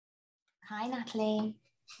Hi, Natalie.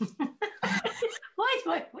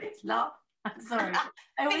 Why laugh? I'm sorry.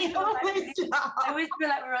 I always feel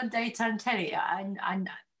like we're on daytime telly, and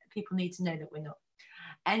people need to know that we're not.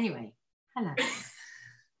 Anyway, hello.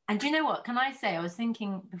 And do you know what? Can I say, I was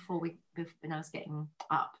thinking before when I was getting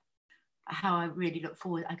up, how I really look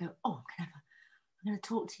forward. I go, oh, I'm going to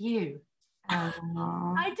talk to you. I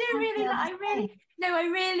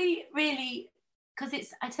really,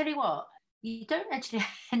 because I tell you what, you don't actually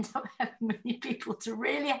end up having many people to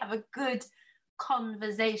really have a good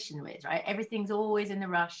conversation with, right? Everything's always in a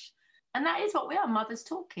rush. And that is what we are, mothers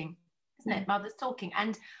talking, isn't it? Mothers talking.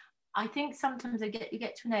 And I think sometimes you get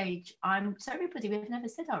to an age, so everybody, we've never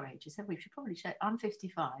said our ages, have we? We should probably share. I'm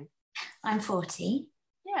 55. I'm 40.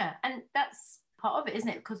 Yeah, and that's part of it, isn't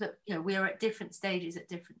it? Because we're at different stages at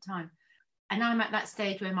different times. And I'm at that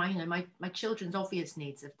stage where my children's obvious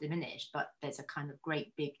needs have diminished, but there's a kind of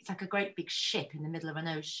it's like a great big ship in the middle of an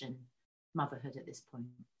ocean, motherhood at this point.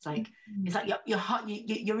 It's like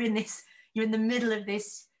you're in the middle of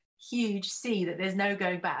this huge sea that there's no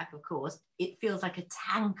going back, of course. It feels like a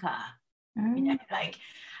tanker, and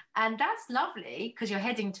that's lovely because you're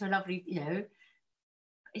heading to a lovely,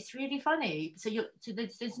 it's really funny. So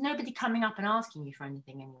there's nobody coming up and asking you for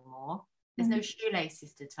anything anymore. There's no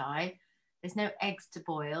shoelaces to tie. There's no eggs to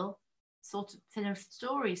boil, sort of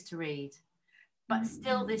stories to read. But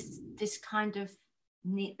still this kind of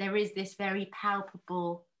need, there is this very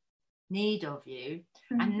palpable need of you.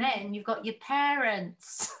 And then you've got your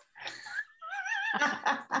parents,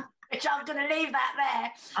 which I'm going to leave that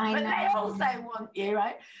there. But they also want you,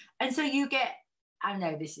 right? And so you get, I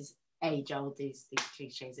know this is age old, these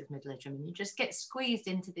cliches of middle-aged women, you just get squeezed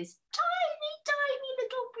into this tiny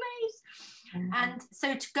little place. And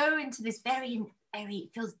so to go into this very, it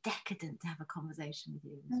feels decadent to have a conversation with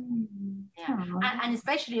you. And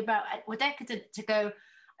especially about, we're decadent to go,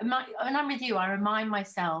 when I'm with you, I remind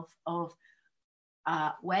myself of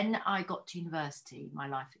when I got to university, my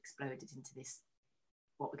life exploded into this,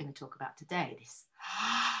 what we're going to talk about today, this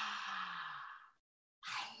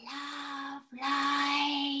I love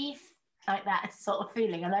life, like that sort of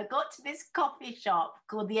feeling. And I got to this coffee shop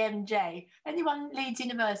called the MJ. Anyone Leeds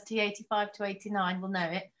University 85 to 89 will know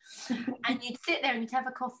it. And you'd sit there and you'd have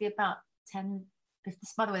a coffee about 10,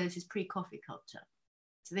 by the way, this is pre-coffee culture.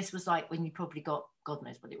 So this was like when you probably got, God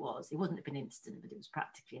knows what it was. It wouldn't have been instant, but it was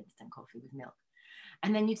practically instant coffee with milk.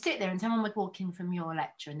 And then you'd sit there and someone would walk in from your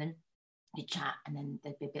lecture and then you'd chat and then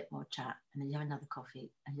there'd be a bit more chat and then you'd have another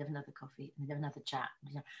coffee and you'd have another coffee and you'd have another chat.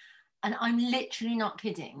 And I'm literally not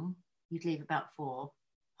kidding. You'd leave about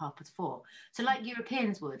 4:30. So like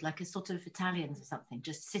Europeans would, like a sort of Italians or something,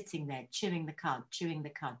 just sitting there, chewing the cud.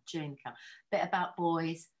 Bit about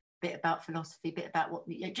boys, bit about philosophy, bit about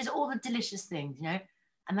just all the delicious things,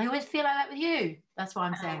 And I always feel like that with you. That's why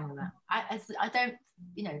I'm saying all that. I don't,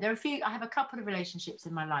 there are a few, I have a couple of relationships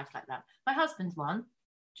in my life like that. My husband's one,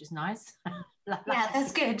 which is nice. Yeah,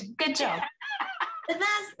 that's good. Good job. But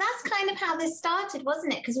that's kind of how this started,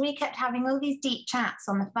 wasn't it? Because we kept having all these deep chats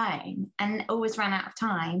on the phone and always ran out of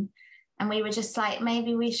time. And we were just like,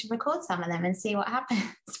 maybe we should record some of them and see what happens.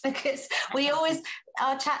 Because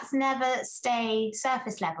our chats never stay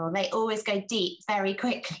surface level. They always go deep very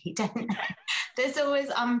quickly, don't they? There's always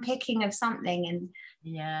unpicking of something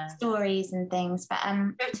and stories and things. But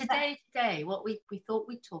so today, what we thought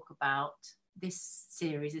we'd talk about, this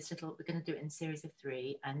series, we're going to do it in series of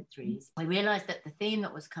 3 and 3s. I realised that the theme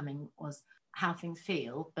that was coming was how things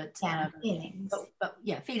feel, but feelings. But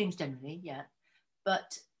feelings generally,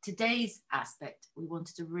 But today's aspect, we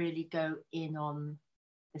wanted to really go in on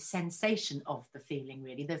the sensation of the feeling,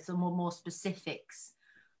 really. There's some more specifics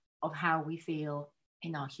of how we feel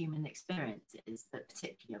in our human experiences, but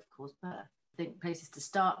particularly, of course, birth. I think places to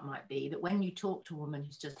start might be that when you talk to a woman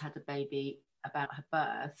who's just had a baby about her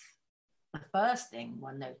birth, the first thing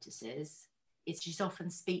one notices is she's often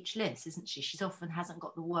speechless, isn't she? She's often hasn't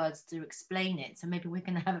got the words to explain it. So maybe we're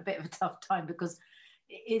going to have a bit of a tough time because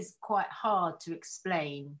it is quite hard to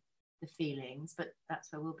explain the feelings, but that's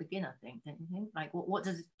where we'll begin, I think, don't you think? Like, what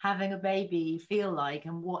does having a baby feel like,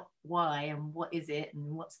 and why, and what is it,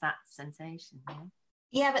 and what's that sensation?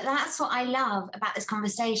 Yeah, but that's what I love about this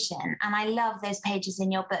conversation. And I love those pages in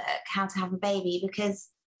your book, How to Have a Baby,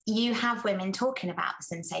 because you have women talking about the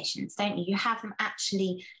sensations, don't you? You have them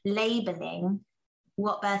actually labeling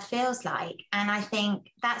what birth feels like. And I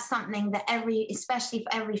think that's something that especially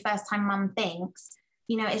for every first-time mum thinks,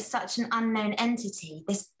 it's such an unknown entity,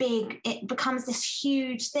 it becomes this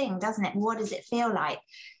huge thing, doesn't it? What does it feel like?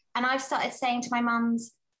 And I've started saying to my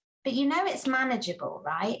mums, but it's manageable,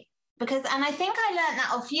 right? And I think I learned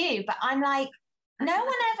that off you, but I'm like, no one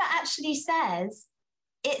ever actually says,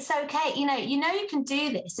 it's okay. You can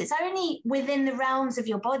do this. It's only within the realms of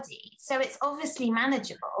your body. So it's obviously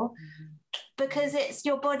manageable because it's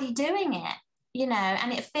your body doing it,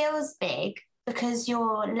 and it feels big because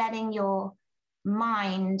you're letting your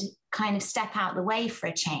mind kind of step out the way for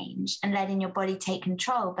a change and letting your body take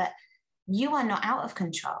control. But you are not out of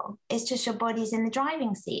control. It's just your body's in the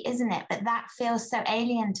driving seat, isn't it? But that feels so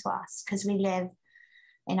alien to us because we live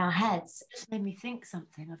in our heads. It just made me think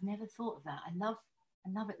something. I've never thought of that. I love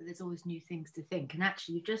it that there's always new things to think. And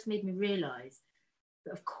actually, you just made me realise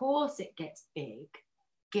that, of course, it gets big,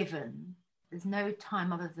 given there's no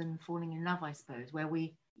time other than falling in love, I suppose, where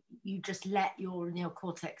you just let your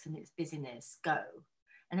neocortex and its busyness go.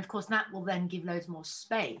 And of course, that will then give loads more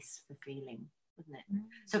space for feeling, wouldn't it? Mm-hmm.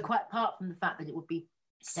 So quite apart from the fact that it would be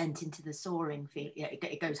sent into the soaring feel,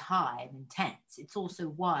 it goes high and intense, it's also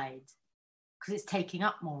wide because it's taking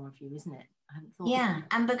up more of you, isn't it? I hadn't thought. Yeah,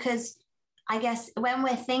 and because I guess when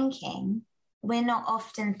we're thinking, we're not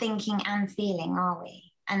often thinking and feeling, are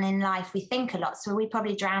we? And in life, we think a lot, so we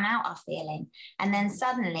probably drown out our feeling. And then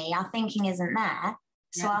suddenly our thinking isn't there.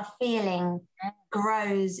 So our feeling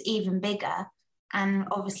grows even bigger. And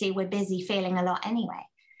obviously we're busy feeling a lot anyway.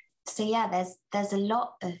 So yeah, there's a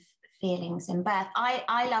lot of feelings in birth.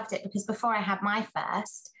 I loved it because before I had my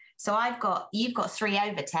first, so you've got 3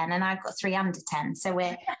 over 10 and I've got 3 under 10. So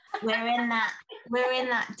we're in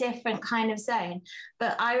that different kind of zone.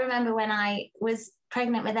 But I remember when I was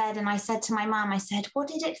pregnant with Ed and I said to my mum, I said, what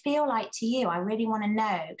did it feel like to you? I really want to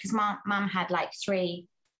know. Because mum had like 3,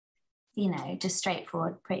 just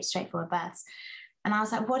pretty straightforward births. And I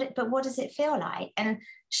was like, what does it feel like? And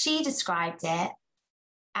she described it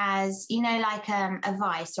as, like a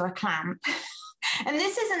vice or a clamp. And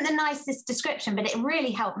this isn't the nicest description, but it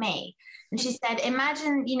really helped me. And she said,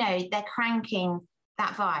 imagine, they're cranking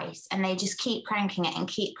that vice and they just keep cranking it and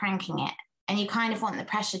keep cranking it. And you kind of want the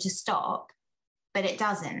pressure to stop, but it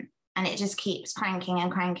doesn't. And it just keeps cranking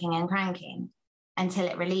and cranking and cranking until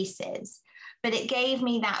it releases. But it gave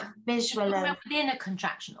me that visual of... within a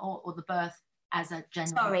contraction or the birth as a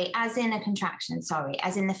general... Sorry, as in a contraction,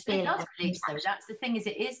 as in the feeling. It does release, though. That's the thing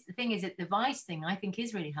is the device thing I think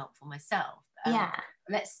is really helpful myself.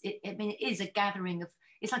 It is a gathering of...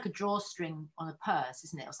 It's like a drawstring on a purse,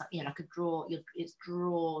 isn't it? It's like, like a draw. It's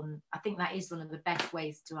drawn. I think that is one of the best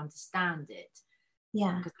ways to understand it.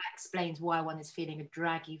 Yeah. Because that explains why one is feeling a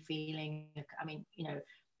draggy feeling. I mean,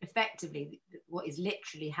 effectively, what is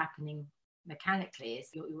literally happening mechanically is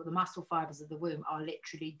the muscle fibers of the womb are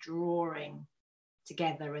literally drawing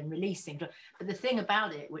together and releasing. But the thing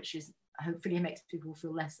about it, which is hopefully makes people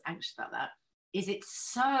feel less anxious about that, is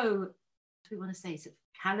it's so, we want to say, sort of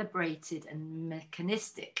calibrated and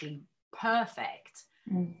mechanistically perfect.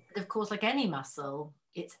 But of course, like any muscle,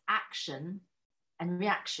 it's action and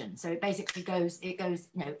reaction. So it basically goes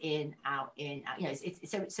in, out, in, out.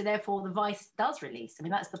 So therefore the vice does release. I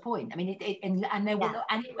mean, that's the point. I mean,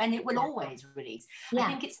 it will always release.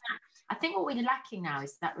 Yeah. I think what we're lacking now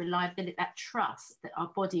is that reliability, that trust that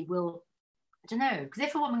our body will. I don't know,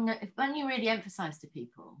 because when you really emphasize to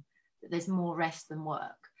people that there's more rest than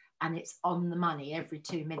work, and it's on the money every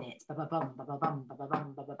 2 minutes, and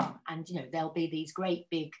there'll be these great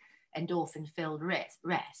big endorphin-filled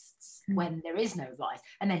rests when there is no vice,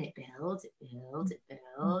 and then it builds, and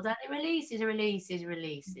it releases, and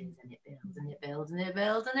it builds, and it builds, and it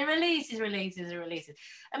builds, and it releases,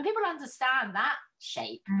 and people understand that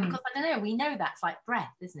shape because I don't know, we know that's like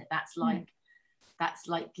breath, isn't it? That's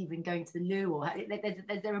like even going to the loo, or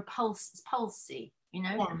they're a pulse, it's pulsy,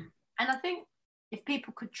 And I think if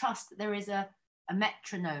people could trust that there is a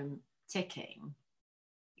metronome ticking,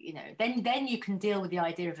 then you can deal with the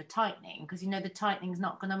idea of a tightening, because the tightening is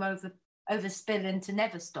not going to overspill into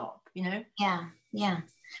never stop. Yeah.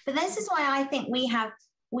 But this is why I think we have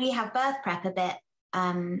birth prep a bit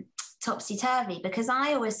topsy-turvy, because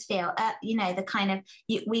I always feel the kind of,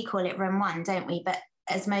 we call it room 1, don't we? But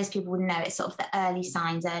as most people would know, it's sort of the early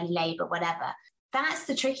signs, early labor, whatever. That's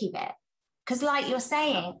the tricky bit. Because like you're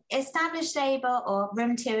saying, established labour, or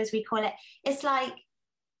room 2 as we call it, it's like,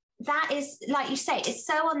 that is, like you say, it's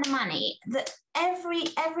so on the money that every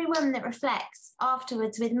woman that reflects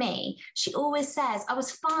afterwards with me, she always says, I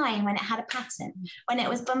was fine when it had a pattern, when it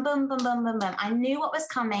was boom, boom, boom, boom, boom, boom. I knew what was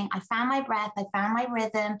coming. I found my breath. I found my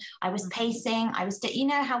rhythm. I was pacing.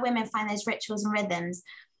 How women find those rituals and rhythms.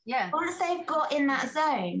 Yeah. Once they've got in that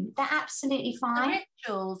zone, they're absolutely fine. The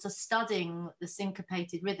rituals are studying the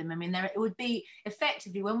syncopated rhythm. I mean, it would be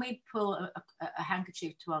effectively when we pull a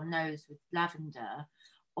handkerchief to our nose with lavender,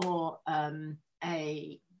 or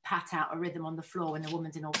a pat out a rhythm on the floor when the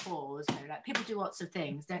woman's in all fours. Like people do lots of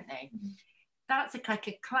things, don't they? That's like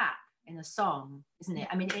a clap. in a song, isn't it?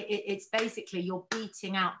 I mean, it's basically you're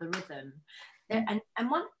beating out the rhythm. And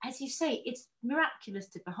one, as you say, it's miraculous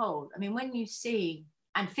to behold. I mean, when you see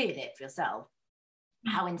and feel it for yourself,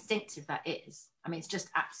 how instinctive that is. I mean, it's just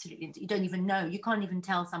absolutely, you don't even know. You can't even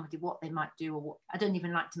tell somebody what they might do or what. I don't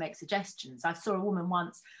even like to make suggestions. I saw a woman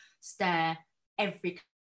once stare every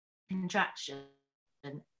contraction,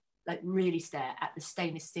 like really stare at the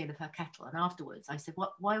stainless steel of her kettle. And afterwards I said,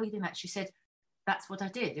 why are we doing that? She said, that's what I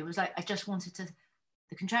did. It was like, I just wanted to,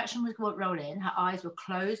 the contraction would roll in, her eyes were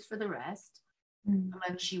closed for the rest. And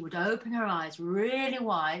when she would open her eyes really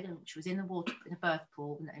wide, and she was in the water, in a birth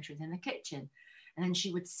pool, and then she was in the kitchen, and then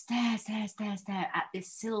she would stare at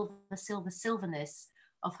this silverness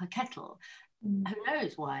of her kettle. Who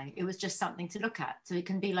knows why? It was just something to look at. So it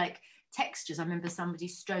can be like textures. I remember somebody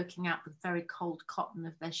stroking out the very cold cotton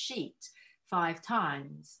of their sheet 5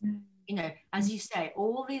 times. You know, as you say,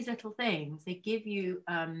 all these little things, they give you,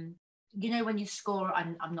 you know, when you score,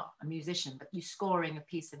 I'm not a musician, but you scoring a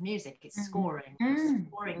piece of music, it's scoring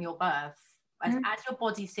your birth. As your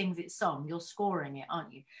body sings its song, you're scoring it,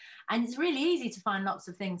 aren't you? And it's really easy to find lots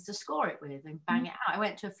of things to score it with and bang it out. I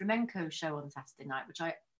went to a flamenco show on Saturday night,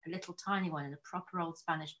 a little tiny one in a proper old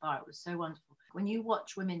Spanish bar. It was so wonderful. When you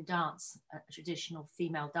watch women dance a traditional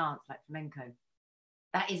female dance like flamenco,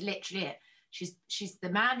 that is literally it. She's the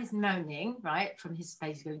man is moaning, right, from his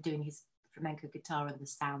space, doing his flamenco guitar and the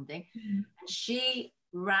sounding, and she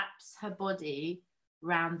wraps her body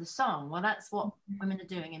round the song. Well, that's what women are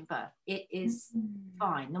doing in birth. It is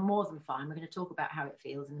fine, no more than fine. We're going to talk about how it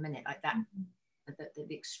feels in a minute, like that,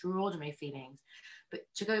 the extraordinary feelings. But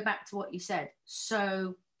to go back to what you said,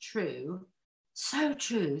 so true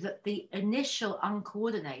that the initial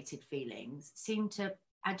uncoordinated feelings seem to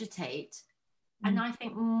agitate, and I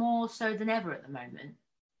think more so than ever at the moment.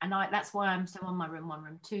 And that's why I'm so on my room 1,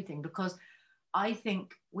 room 2 thing, because I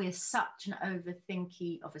think we're such an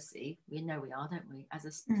overthinky, obviously, we know we are, don't we, as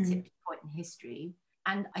a specific point in history.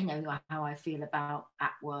 And I know how I feel about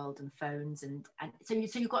at world and phones. And so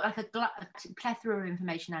you've got like a plethora of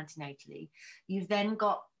information antenatally. You've then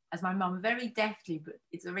got, as my mum very deftly, but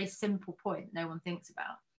it's a very simple point no one thinks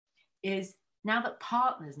about, is now that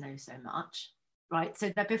partners know so much, right?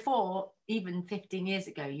 So that before, even 15 years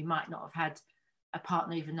ago, you might not have had a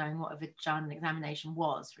partner even knowing what a vaginal examination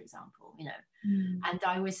was, for example, you know. And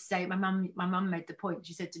I always say, my mum made the point,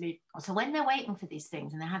 she said to me, so when they're waiting for these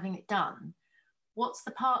things and they're having it done, what's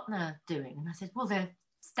the partner doing? And I said, well, they're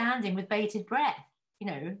standing with bated breath, you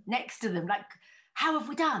know, next to them, like, how have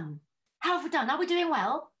we done? Are we doing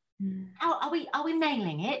well? How are we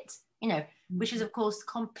nailing it? You know, which is of course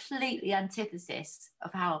completely antithesis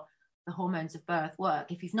of how the hormones of birth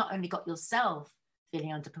work. If you've not only got yourself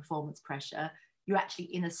feeling under performance pressure, you're actually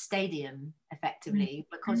in a stadium effectively,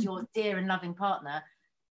 because your dear and loving partner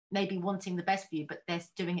may be wanting the best for you, but they're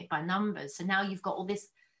doing it by numbers. So now you've got all this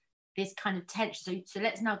kind of tension. So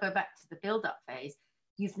let's now go back to the build-up phase.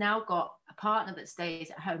 You've now got a partner that stays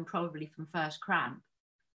at home probably from first cramp,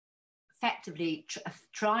 effectively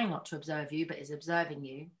trying not to observe you, but is observing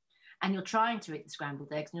you. And you're trying to eat the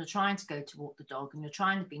scrambled eggs, and you're trying to go to walk the dog, and you're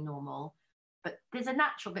trying to be normal. But there's a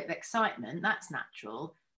natural bit of excitement, that's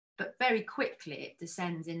natural. But very quickly it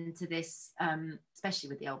descends into this, especially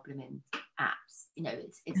with the old blooming apps, you know,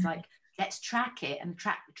 it's like, let's track it and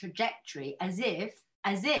track the trajectory as if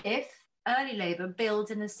early labour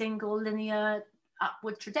builds in a single linear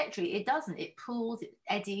upward trajectory. It doesn't. It pulls, it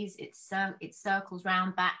eddies, it circles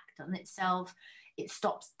round back on itself. It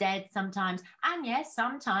stops dead sometimes. And yes,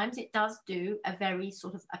 sometimes it does do a very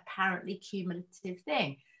sort of apparently cumulative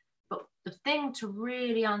thing. But the thing to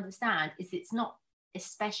really understand is it's not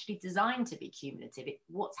especially designed to be cumulative.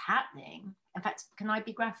 What's happening, in fact, can I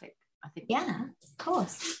be graphic? I think. Yeah, of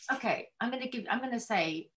course. Okay, I'm going to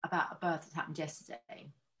say about a birth that happened yesterday.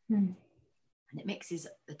 And it mixes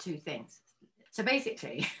the two things. So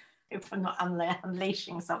basically, if I'm not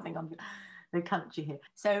unleashing something on the country here.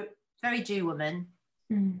 So very Jew woman,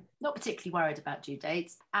 not particularly worried about due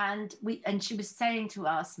dates. And she was saying to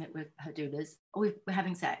us with her doulas, we're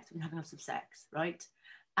having sex, we're having lots of sex, right?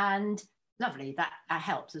 And lovely, that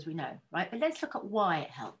helps, as we know, right? But let's look at why it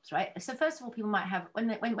helps, right? So first of all, people might have, when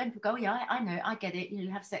people go, yeah, I know, I get it, you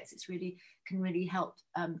have sex, it's really can really help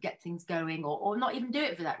get things going, or not even do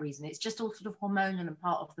it for that reason. It's just all sort of hormonal and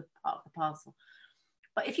part of the parcel.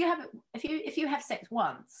 But if you have sex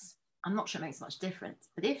once, I'm not sure it makes much difference.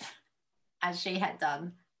 But if, as she had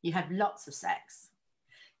done, you have lots of sex,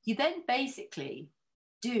 you then basically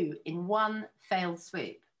do in one failed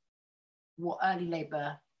swoop what early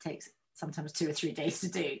labour takes sometimes 2 or 3 days to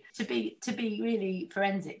do. To be really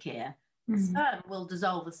forensic here, sperm will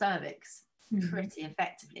dissolve the cervix pretty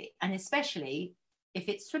effectively. And especially if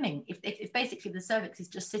it's swimming, if basically the cervix is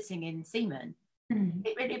just sitting in semen,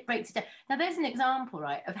 it really breaks it down. Now, there's an example,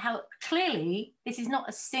 right, of how clearly this is not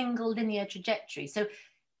a single linear trajectory. So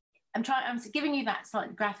I'm giving you that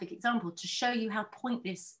slightly graphic example to show you how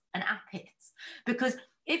pointless an app is. Because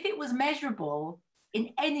if it was measurable in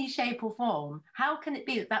any shape or form, how can it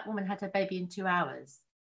be that that woman had her baby in 2 hours?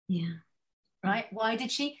 Yeah. Right? Why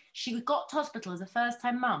did she got to hospital as a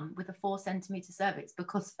first-time mum with a 4-centimetre cervix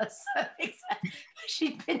because her cervix,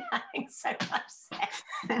 she'd been having so much sex.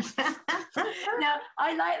 Now,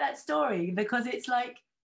 I like that story because it's like,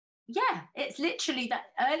 yeah, it's literally that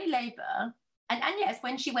early labour. And yes,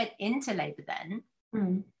 when she went into labour then,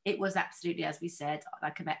 it was absolutely, as we said,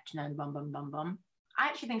 like a metronome, bum, bum, bum, bum. I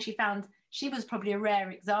actually think she was probably a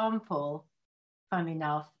rare example, funnily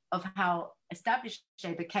enough, of how established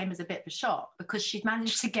labour came as a bit of a shock because she'd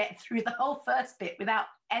managed to get through the whole first bit without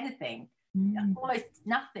anything, almost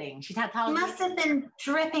nothing. She'd had hardly... She must have been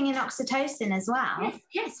dripping in oxytocin as well.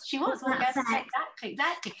 Yes, she was. Well, yes, exactly.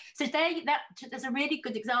 So there's a really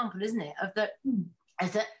good example, isn't it, of that,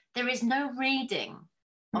 as that there is no reading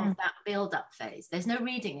of that build-up phase. There's no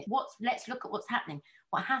reading it. Let's look at what's happening.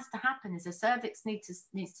 What has to happen is the cervix needs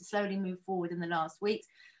to slowly move forward in the last weeks,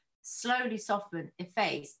 slowly soften,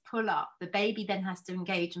 efface, pull up. The baby then has to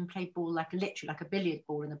engage and play ball literally like a billiard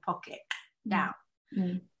ball in a pocket, down.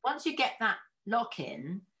 Once you get that lock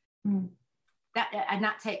in,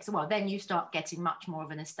 that takes a while. Then you start getting much more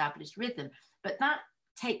of an established rhythm. But that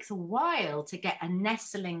takes a while to get a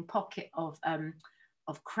nestling pocket of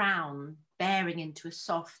crown bearing into a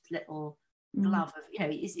soft little glove of,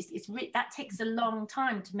 that takes a long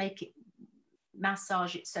time to make it,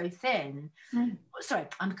 massage it so thin. Sorry,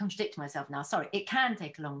 I'm contradicting myself now. Sorry, it can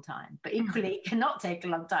take a long time, but equally it cannot take a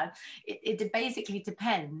long time. It basically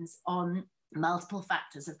depends on multiple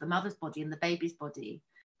factors of the mother's body and the baby's body,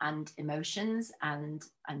 and emotions and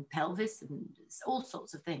pelvis and all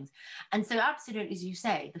sorts of things. And so absolutely, as you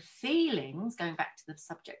say, the feelings, going back to the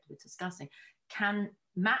subject we're discussing, can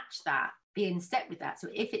match that, be in step with that. So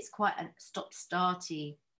if it's quite a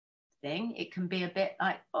stop-starty thing, it can be a bit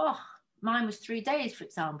like, mine was 3 days, for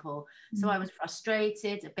example. So I was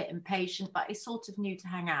frustrated, a bit impatient, but I sort of knew to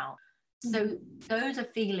hang out. So those are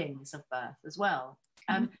feelings of birth as well.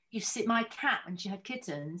 My cat, when she had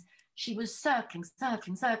kittens, she was circling,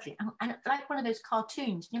 and like one of those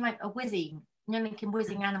cartoons, like a whizzing,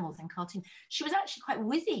 whizzing animals in cartoons. She was actually quite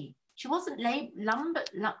whizzy. She wasn't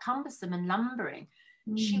cumbersome and lumbering.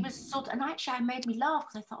 She was and actually it made me laugh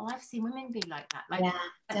because I thought, I've seen women be like that. Like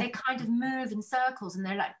they kind of move in circles and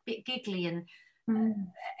they're like a bit giggly and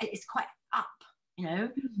it's quite up,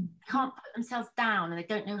 can't put themselves down and they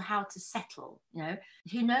don't know how to settle,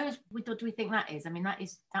 Who knows, what do we think that is? I mean,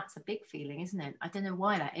 that's a big feeling, isn't it? I don't know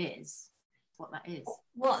why that is, what that is.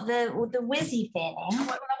 What, the whizzy feeling?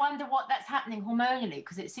 I wonder what that's happening hormonally,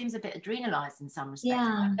 because it seems a bit adrenalised in some respects.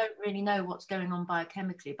 I don't really know what's going on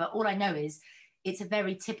biochemically, but all I know is it's a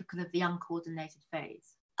very typical of the uncoordinated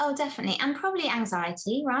phase. Oh, definitely. And probably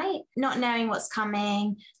anxiety, right? Not knowing what's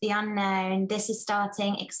coming, the unknown, this is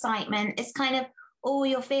starting, excitement. It's kind of all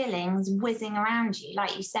your feelings whizzing around you,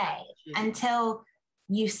 like you say, until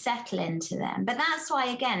you settle into them. But that's why,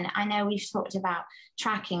 again, I know we've talked about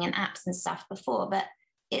tracking and apps and stuff before, but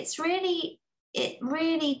it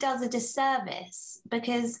really does a disservice,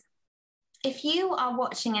 because if you are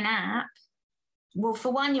watching an app, well,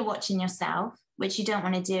 for one, you're watching yourself, which you don't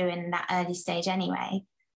want to do in that early stage anyway.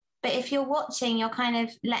 But if you're watching, you're kind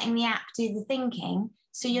of letting the app do the thinking,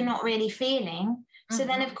 so you're not really feeling. So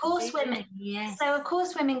then, of course,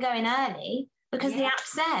 women go in early because the app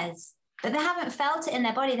says, but they haven't felt it in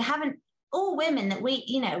their body. They haven't. All women that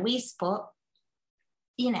we spot,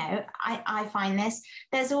 I find this,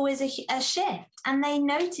 there's always a shift, and they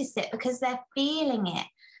notice it because they're feeling it.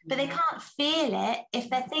 But they can't feel it if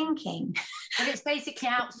they're thinking. But it's basically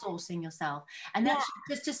outsourcing yourself. And that's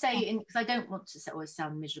just to say, because I don't want to always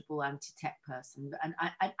sound miserable anti-tech person,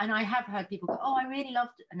 and I have heard people go, I really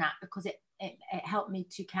loved an app because it helped me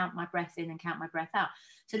to count my breath in and count my breath out.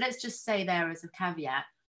 So let's just say there as a caveat,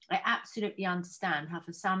 I absolutely understand how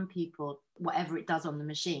for some people, whatever it does on the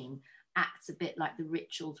machine acts a bit like the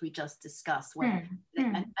rituals we just discussed, where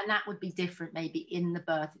and that would be different maybe in the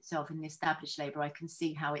birth itself. In the established labour, I can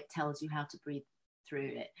see how it tells you how to breathe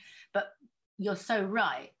through it. But you're so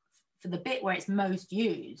right, for the bit where it's most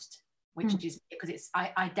used, which is because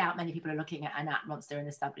I doubt many people are looking at an app once they're in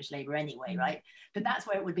established labour anyway, right? But that's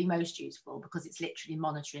where it would be most useful, because it's literally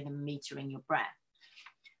monitoring and metering your breath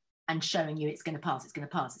and showing you it's going to pass, it's going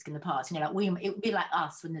to pass, it's going to pass. Like it would be like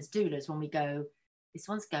us when there's doulas, when we go, this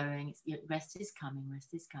one's going, rest is coming,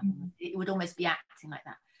 rest is coming. It would almost be acting like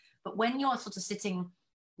that. But when you're sort of sitting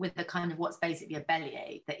with the kind of what's basically a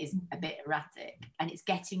bellyache that is a bit erratic, and it's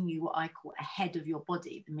getting you what I call ahead of your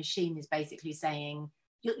body, the machine is basically saying,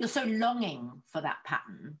 you're so longing for that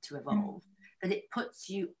pattern to evolve that it puts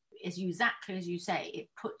you, exactly as you say, it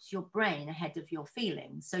puts your brain ahead of your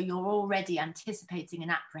feelings. So you're already anticipating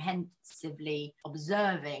and apprehensively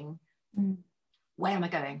observing, where am I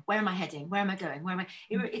going? Where am I heading? Where am I going? Where am I?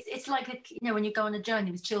 It's like, when you go on a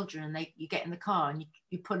journey with children and you get in the car and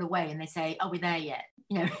you pull away and they say, "Are we there yet?"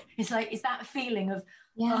 It's like, it's that feeling of,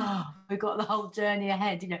 oh, we've got the whole journey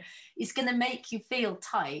ahead. It's going to make you feel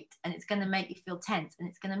tight, and it's going to make you feel tense, and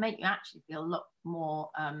it's going to make you actually feel a lot more,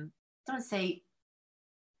 I don't want to say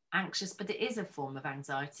anxious, but it is a form of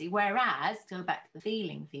anxiety. Whereas, to go back to the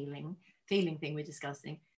feeling thing we're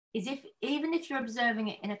discussing, is even if you're observing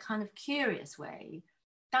it in a kind of curious way,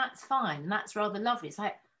 that's fine, and that's rather lovely. It's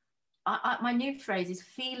like, my new phrase is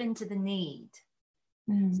feel into the need.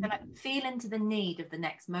 So like, feel into the need of the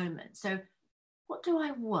next moment. So what do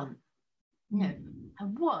I want? I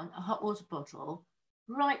want a hot water bottle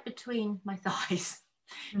right between my thighs.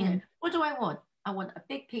 What do I want? I want a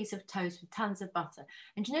big piece of toast with tons of butter.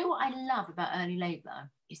 And do you know what I love about early labour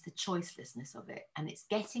is the choicelessness of it. And it's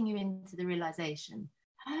getting you into the realisation,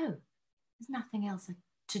 oh, there's nothing else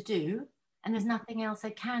to do, and there's nothing else I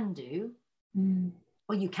can do.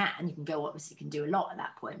 Well, you can go, obviously, you can do a lot at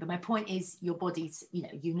that point. But my point is, your body's, you're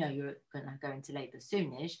going to go into labour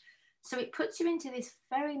soonish. So it puts you into this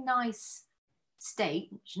very nice state,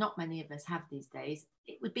 which not many of us have these days.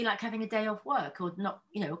 It would be like having a day off work, or not,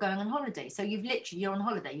 or going on holiday. So you're on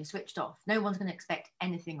holiday, you're switched off. No one's going to expect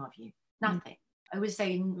anything of you. Nothing. I would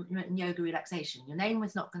say in yoga relaxation, your name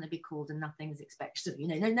was not going to be called and nothing is expected of you.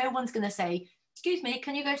 No one's going to say, excuse me,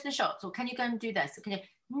 can you go to the shops, or can you go and do this? Or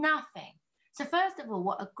nothing. So first of all,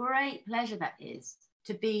 what a great pleasure that is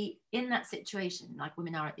to be in that situation, like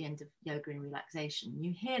women are at the end of yoga and relaxation.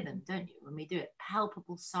 You hear them, don't you, when we do it?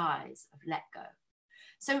 Palpable sighs of let go.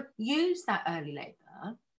 So use that early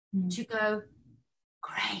labour to go,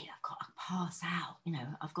 great, I've got to pass out.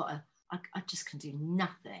 I just can do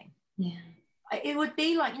nothing. Yeah. It would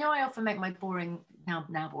be like, I often make my boring,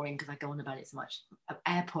 now boring because I go on about it so much,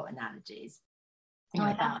 airport analogies.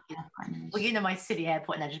 My city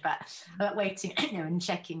airport analogy about waiting, and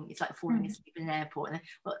checking. It's like falling asleep in an airport.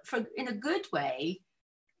 But in a good way,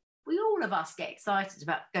 all of us get excited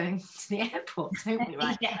about going to the airport, don't we?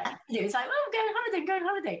 Right? It's like, oh, I'm going on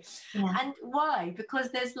holiday. Yeah. And why? Because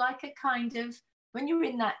there's like a kind of, when you're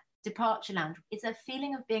in that departure lounge, it's a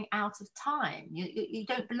feeling of being out of time. You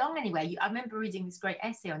don't belong anywhere. I remember reading this great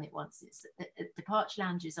essay on it once. Departure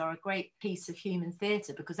lounges are a great piece of human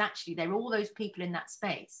theatre, because actually they're all those people in that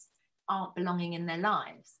space aren't belonging in their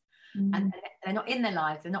lives. And they're not in their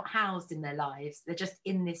lives, they're not housed in their lives, they're just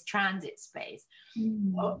in this transit space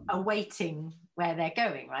awaiting where they're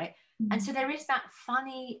going, right? And so there is that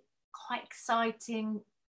funny, quite exciting,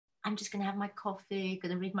 I'm just going to have my coffee,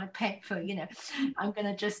 going to read my paper, I'm going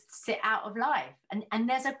to just sit out of life. And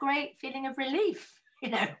there's a great feeling of relief,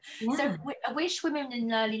 Yeah. So I wish women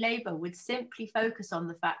in early labour would simply focus on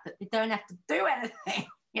the fact that they don't have to do anything,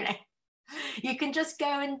 You can just go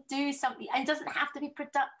and do something, and it doesn't have to be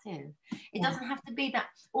productive. It doesn't have to be that,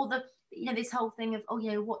 or this whole thing of,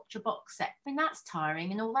 watch your box set. I mean, that's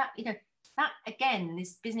tiring and all that, that again,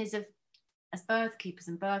 this business of, as birth keepers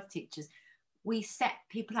and birth teachers, we set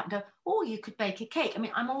people up and go, oh, you could bake a cake. I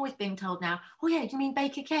mean, I'm always being told now, oh yeah, you mean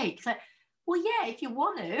bake a cake? It's like, well, yeah, if you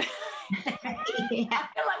want to. I feel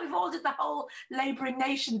like we've ordered the whole labouring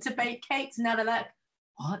nation to bake cakes, and now they're like,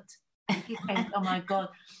 what? Oh my God.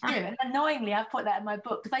 And annoyingly, I've put that in my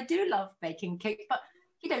book, because I do love baking cake, but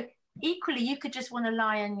equally you could just want to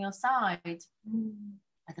lie on your side with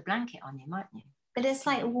a blanket on you, mightn't you? But it's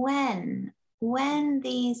like, when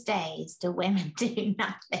these days do women do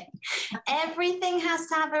nothing? Everything has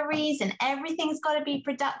to have a reason. Everything's got to be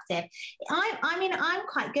productive. I mean, I'm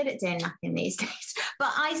quite good at doing nothing these days,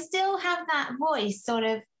 but I still have that voice sort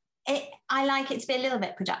of, I like it to be a little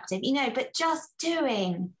bit productive, but just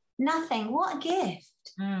doing nothing. What a gift.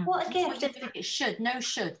 What a gift. It should. No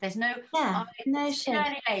should. There's no... no should. In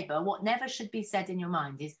early labour, what never should be said in your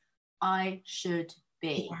mind is, I should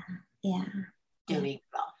be doing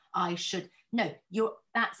well. I should... No,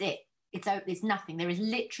 that's it. There's nothing. There is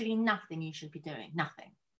literally nothing you should be doing.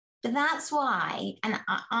 Nothing. But that's why, and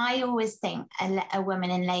I always think a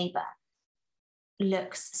woman in labour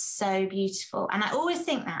looks so beautiful. And I always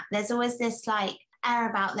think that. There's always this like air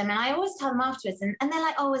about them, and I always tell them afterwards, and they're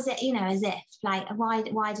like, oh, is it, as if like, why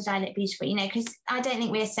did I look beautiful, because I don't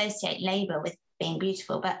think we associate labour with being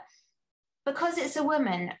beautiful, but because it's a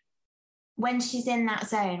woman, when she's in that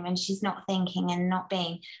zone, when she's not thinking and not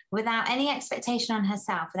being, without any expectation on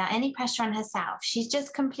herself, without any pressure on herself, she's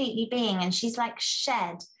just completely being, and she's like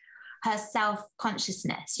shed her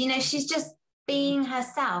self-consciousness. You know, she's just being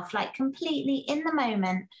herself, like completely in the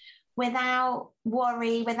moment, without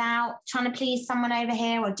worry, without trying to please someone over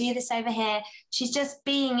here or do this over here. She's just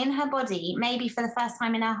being in her body, maybe for the first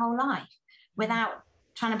time in her whole life, without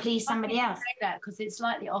trying to please somebody else. I say that because it's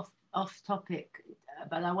slightly off topic,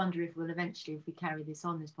 but I wonder if we'll eventually, if we carry this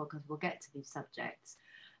on this podcast, we'll get to these subjects.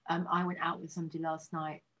 I went out with somebody last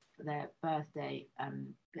night for their birthday, a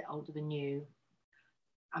bit older than you.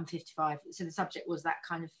 I'm 55, so the subject was that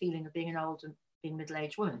kind of feeling of being an old and being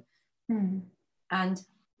middle-aged woman. And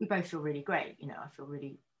we both feel really great. You know, I feel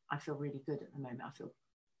really good at the moment. I feel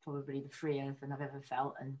probably the freer than I've ever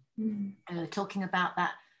felt. And talking about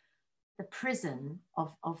that, the prison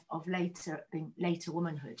of later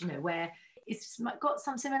womanhood, you know, where it's got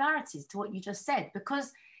some similarities to what you just said,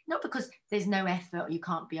 because not because there's no effort or you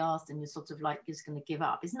can't be asked and you're sort of like just going to give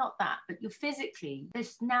up. It's not that, but you're physically,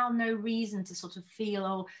 there's now no reason to sort of feel,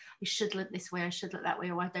 oh, I should look this way, I should look that way,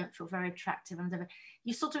 or I don't feel very attractive and whatever.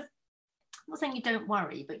 You sort of, I'm not saying you don't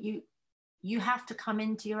worry, but you have to come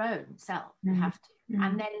into your own self. You have to.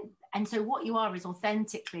 And so what you are is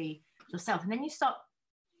authentically yourself. And then you start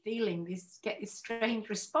feeling this, get this strange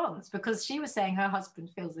response, because she was saying her husband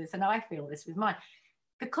feels this and I feel this with mine,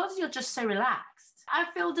 because you're just so relaxed. I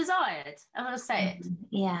feel desired. I'm going to say it.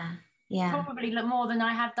 Yeah. Probably more than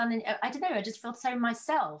I have done. I don't know. I just feel so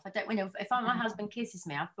myself. I don't, you know, if my husband kisses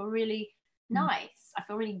me, I feel really nice. I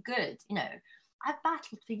feel really good. You know, I've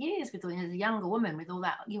battled for years with, you know, as a younger woman, with all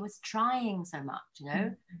that. You was trying so much, you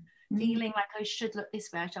know, feeling like I should look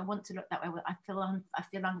this way. I want to look that way. I feel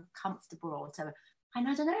uncomfortable or whatever. And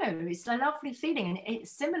I don't know. It's a lovely feeling, and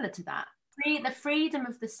it's similar to that. The freedom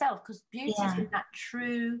of the self, because beauty is in that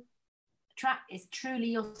is truly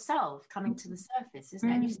yourself coming to the surface, isn't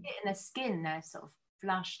it? And you see it in their skin. They're sort of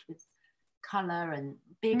flushed with colour and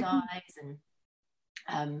big eyes,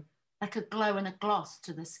 and like a glow and a gloss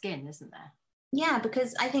to the skin, isn't there? Yeah,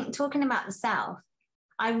 because I think, talking about the self,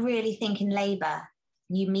 I really think in labour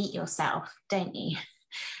you meet yourself, don't you?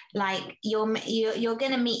 Like you're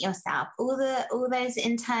going to meet yourself. All those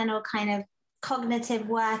internal kind of cognitive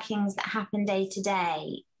workings that happen day to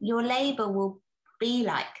day, your labour will be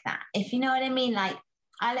like that, if you know what I mean. Like,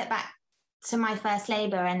 I look back to my first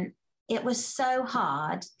labour, and it was so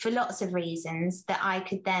hard for lots of reasons that I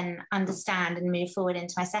could then understand and move forward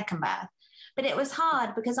into my second birth. But it was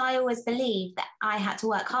hard because I always believed that I had to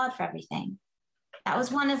work hard for everything. That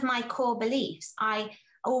was one of my core beliefs. I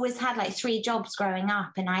always had like 3 jobs growing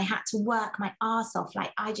up, and I had to work my arse off.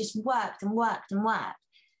 Like, I just worked and worked and worked.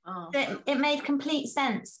 It made complete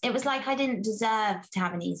sense. It was like I didn't deserve to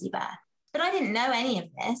have an easy birth. But I didn't know any of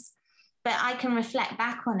this. But I can reflect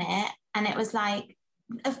back on it, and it was like,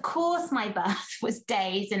 of course my birth was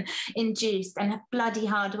days and induced and bloody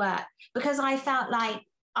hard work, because I felt like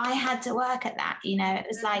I had to work at that. You know, it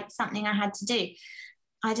was like something I had to do.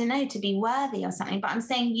 I don't know, to be worthy or something. But I'm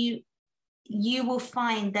saying you will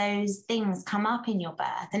find those things come up in your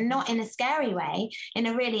birth, and not in a scary way, in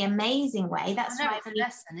a really amazing way. That's why it's a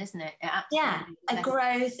lesson, isn't it? A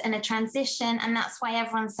growth and a transition. And that's why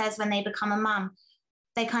everyone says when they become a mum,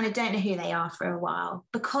 they kind of don't know who they are for a while,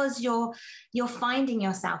 because you're finding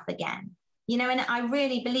yourself again, you know. And I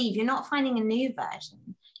really believe you're not finding a new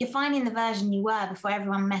version, you're finding the version you were before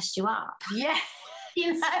everyone messed you up.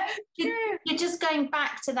 You know, you're just going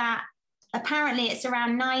back to that. Apparently it's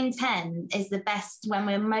around 9-10 is the best, when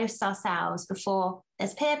we're most ourselves, before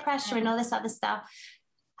there's peer pressure and all this other stuff.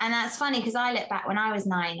 And that's funny, because I look back when I was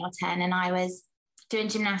 9 or 10 and I was doing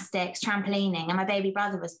gymnastics, trampolining, and my baby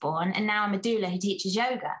brother was born, and now I'm a doula who teaches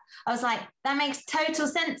yoga. I was like, that makes total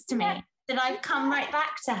sense to me, that I've come right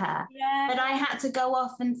back to her. But I had to go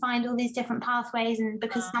off and find all these different pathways, and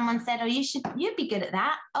because someone said, oh, you'd be good at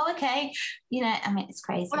that. Oh, okay. You know, I mean, it's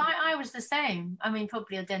crazy. Well, I was the same. I mean,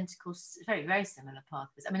 probably identical, very, very similar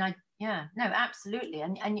pathways. I mean, absolutely.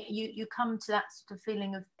 And you come to that sort of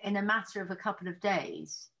feeling of, in a matter of a couple of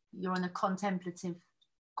days, you're on a contemplative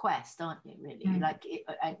quest, aren't you, really? Like,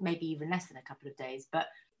 maybe even less than a couple of days. But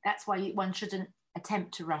that's why one shouldn't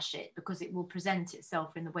attempt to rush it, because it will present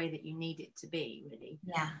itself in the way that you need it to be, really.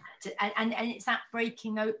 And it's that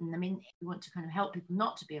breaking open. I mean, we want to kind of help people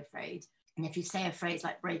not to be afraid. And if you say a phrase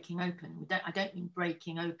like breaking open, I don't mean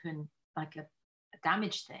breaking open like a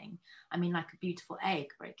damaged thing. I mean like a beautiful egg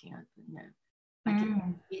breaking open, you know.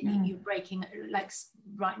 Like you're breaking, like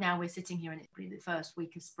right now we're sitting here and it's really the first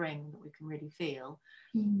week of spring that we can really feel.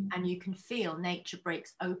 And you can feel nature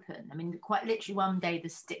breaks open. I mean, quite literally one day the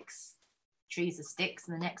sticks trees are sticks,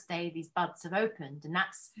 and the next day these buds have opened, and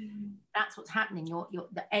that's what's happening.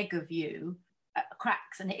 The egg of you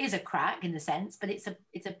cracks, and it is a crack in the sense, but it's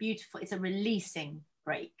a releasing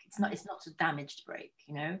break. It's not a damaged break,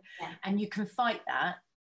 you know. Yeah. And you can fight that.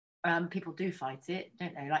 People do fight it,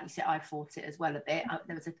 don't they? Like you said, I fought it as well a bit.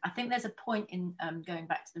 I think there's a point in going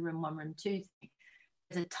back to the room 1, room 2 thing.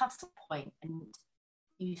 There's a tussle point, and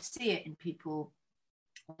you see it in people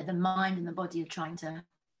where the mind and the body are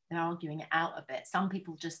they're arguing it out a bit. Some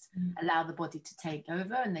people just allow the body to take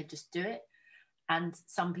over and they just do it. And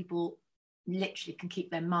some people literally can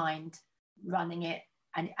keep their mind running it,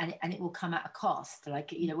 and it will come at a cost.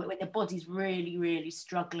 Like, you know, when the body's really, really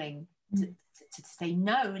struggling to say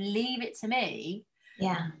no and leave it to me.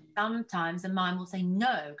 Yeah. Sometimes the mind will say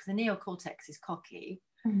no, because the neocortex is cocky.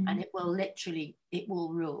 And it will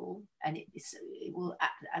rule, and it will,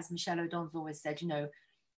 as Michelle O'Donnell's always said, you know,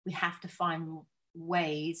 we have to find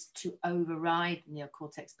ways to override the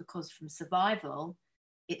neocortex, because from survival,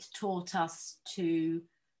 it's taught us to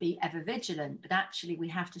be ever vigilant, but actually we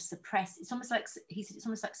have to suppress. It's almost like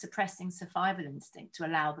suppressing survival instinct to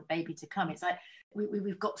allow the baby to come. It's like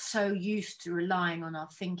we've got so used to relying on our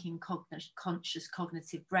thinking, conscious,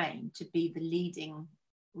 cognitive brain to be the leading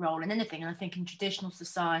role in anything. And I think in traditional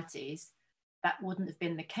societies that wouldn't have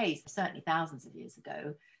been the case. Certainly thousands of years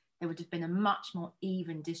ago, there would have been a much more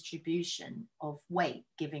even distribution of weight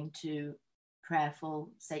given to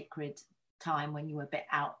prayerful, sacred time when you were a bit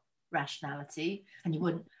out rationality, and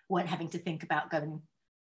you weren't having to think about going,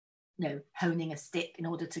 you know, honing a stick in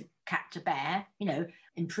order to catch a bear, you know,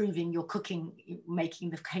 improving your cooking,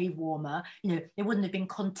 making the cave warmer. You know, they wouldn't have been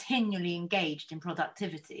continually engaged in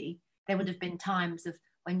productivity. There would have been times of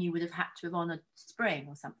when you would have had to have honoured spring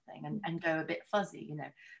or something and go a bit fuzzy, you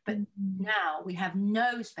know. But now we have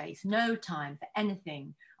no space, no time for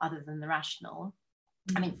anything other than the rational.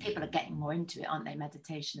 I mean, people are getting more into it, aren't they?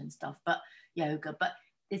 Meditation and stuff, but yoga. But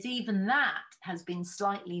there's even that has been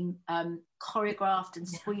slightly choreographed and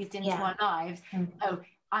squeezed into our lives. Oh,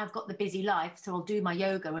 I've got the busy life, so I'll do my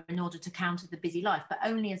yoga in order to counter the busy life, but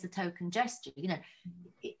only as a token gesture. You know,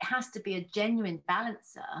 it has to be a genuine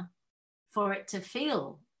balancer for it to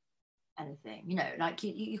feel anything, you know, like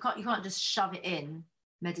you can't just shove it in.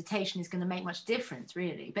 Meditation is going to make much difference,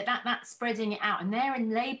 really, but that's spreading it out. And there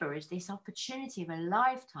in labor is this opportunity of a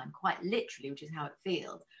lifetime, quite literally, which is how it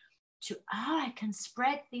feels, to I can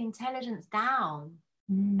spread the intelligence down.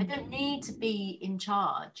 I don't need to be in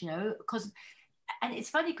charge, you know, because, and it's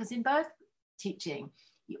funny because in birth teaching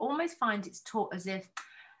you almost find it's taught as if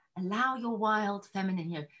allow your wild feminine,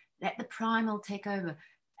 you know, let the primal take over.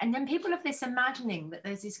 And then people have this imagining that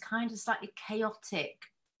there's this kind of slightly chaotic,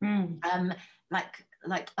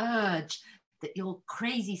 like urge that your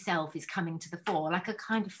crazy self is coming to the fore, like a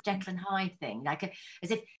kind of Jekyll and Hyde thing, as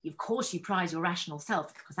if, of course, you prize your rational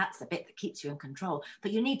self because that's the bit that keeps you in control,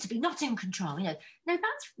 but you need to be not in control. You know, no,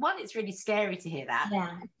 that's one, it's really scary to hear that.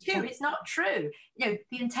 Yeah. Two, it's not true. You know,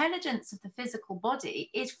 the intelligence of the physical body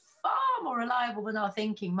is far more reliable than our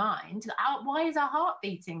thinking mind. Why is our heart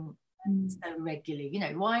beating so regularly? You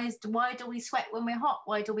know, why do we sweat when we're hot?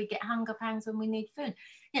 Why do we get hunger pangs when we need food?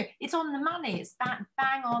 You know, it's on the money. It's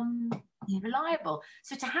bang on reliable.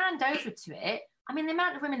 So to hand over to it, I mean, the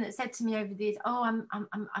amount of women that said to me over the years, "Oh,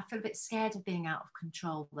 I feel a bit scared of being out of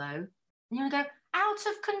control, though." And you go, out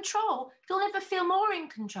of control? You'll never feel more in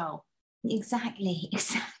control. Exactly.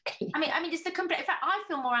 I mean, it's the complete. In fact, I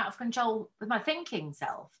feel more out of control with my thinking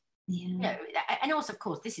self. Yeah. You know, and also, of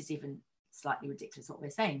course, this is even slightly ridiculous what we're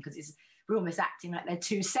saying, because we're almost acting like they're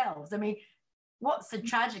two selves. I mean, what's so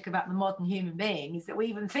tragic about the modern human being is that we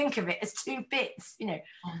even think of it as two bits, you know.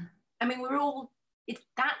 I mean,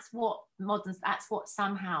 that's what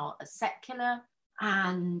somehow a secular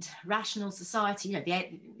and rational society, you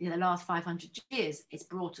know, the last 500 years, it's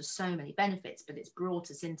brought us so many benefits, but it's brought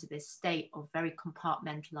us into this state of very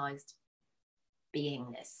compartmentalized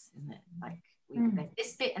beingness, isn't it? Like there's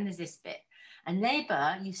this bit and there's this bit. And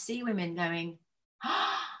labour, you see women going,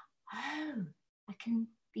 oh, I can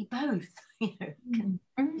be both, you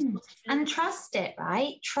know. And trust it,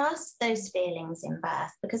 right? Trust those feelings in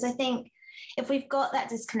birth, because I think if we've got that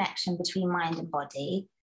disconnection between mind and body,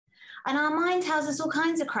 and our mind tells us all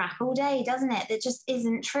kinds of crap all day, doesn't it? That just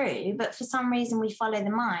isn't true, but for some reason we follow the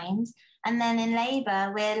mind. And then in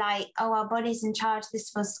labour, we're like, oh, our body's in charge,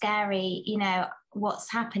 this feels scary, you know,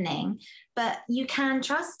 what's happening? But you can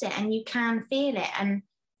trust it and you can feel it. And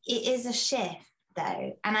it is a shift,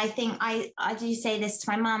 though. And I think I do say this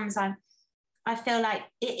to my mums. I feel like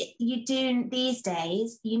you do these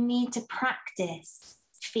days, you need to practice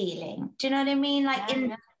feeling. Do you know what I mean? Like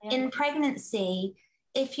in pregnancy,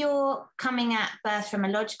 if you're coming at birth from a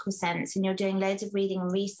logical sense and you're doing loads of reading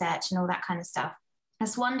and research and all that kind of stuff,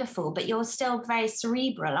 that's wonderful, but you're still very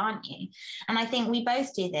cerebral, aren't you? And I think we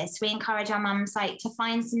both do this. We encourage our mums like to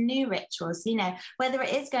find some new rituals, you know, whether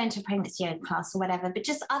it is going to a pregnancy yoga class or whatever, but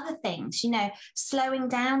just other things, you know, slowing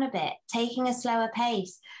down a bit, taking a slower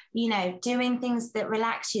pace, you know, doing things that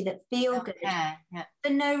relax you, that feel good for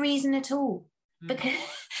no reason at all.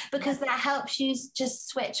 Because that helps you just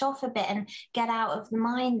switch off a bit and get out of the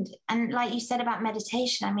mind. And like you said about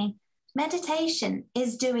meditation, I mean, meditation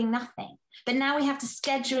is doing nothing. But now we have to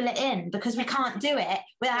schedule it in because we can't do it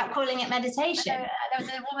without calling it meditation. There was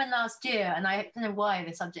a woman last year, and I don't know why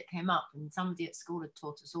the subject came up, and somebody at school had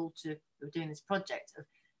taught us all we were doing this project of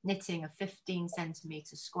knitting a 15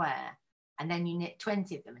 centimetre square, and then you knit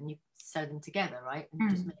 20 of them and you sew them together, right? And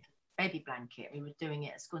just make a baby blanket. We were doing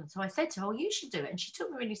it at school. And so I said to her, oh, you should do it. And she took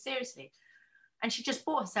me really seriously. And she just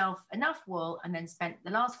bought herself enough wool and then spent the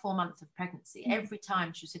last 4 months of pregnancy, every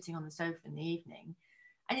time she was sitting on the sofa in the evening.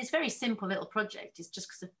 And it's a very simple little project. It's just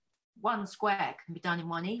because one square can be done in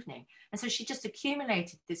one evening. And so she just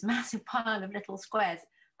accumulated this massive pile of little squares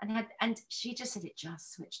and she just said it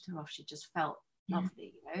just switched her off. She just felt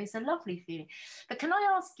lovely. You know, it's a lovely feeling. But can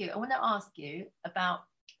I want to ask you about,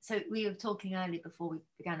 so we were talking earlier before we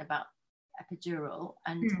began about epidural.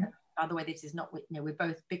 And by the way, this is not, you know, we're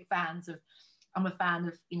both big fans of, I'm a fan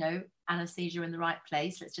of, you know, anesthesia in the right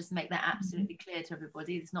place. Let's just make that absolutely clear to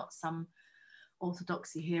everybody. There's not some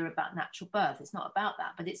orthodoxy here about natural birth. It's not about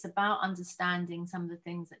that, but it's about understanding some of the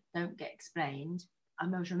things that don't get explained. I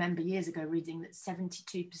always remember years ago reading that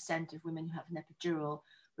 72% of women who have an epidural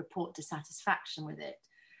report dissatisfaction with it.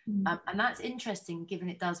 And that's interesting, given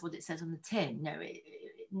it does what it says on the tin. You know, it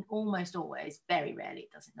almost always, very rarely,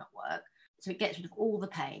 does it not work. So it gets rid of all the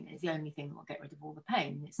pain. It's the only thing that will get rid of all the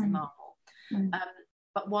pain. It's a marvel.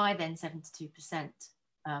 But why then 72%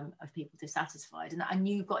 of people dissatisfied? And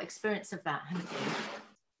you've got experience of that, haven't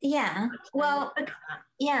you? Yeah, well,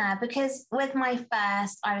 yeah, because with my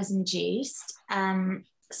first, I was induced.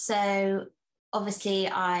 So obviously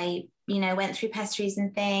I, you know, went through pessaries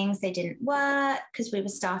and things. They didn't work because we were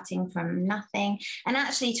starting from nothing. And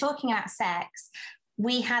actually, talking about sex,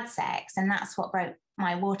 we had sex, and that's what broke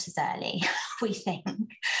my waters early, we think.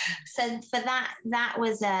 So for that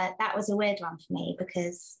was a weird one for me,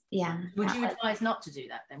 because would you advise not to do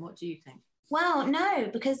that then? What do you think? Well, no,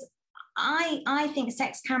 because I think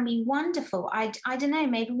sex can be wonderful. I don't know,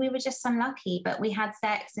 maybe we were just unlucky, but we had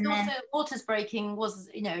sex, and also then waters breaking was,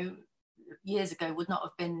 you know, years ago would not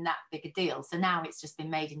have been that big a deal. So now it's just been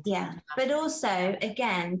made into but also,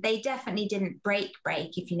 again, they definitely didn't break,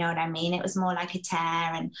 if you know what I mean. It was more like a tear,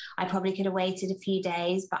 and I probably could have waited a few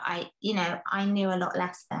days, but I knew a lot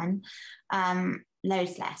less then.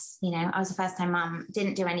 Loads less, you know. I was a first-time mum,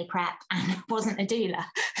 didn't do any prep, and wasn't a doula,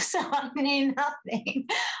 so I knew nothing.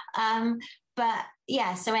 But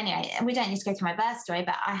yeah, so anyway, we don't need to go through my birth story,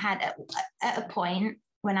 but I had at a point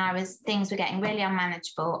when things were getting really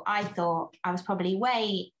unmanageable, I thought I was probably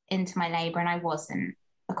way into my labour, and I wasn't,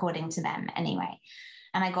 according to them anyway.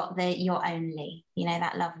 And I got the "you're only," you know,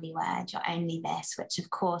 that lovely word, "you're only this," which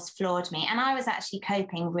of course floored me. And I was actually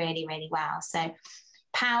coping really, really well. So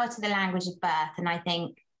power to the language of birth. And I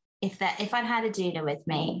think if I'd had a doula with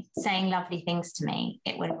me saying lovely things to me,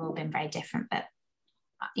 it would have all been very different. But,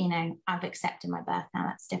 you know, I've accepted my birth now.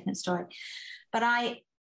 That's a different story. But I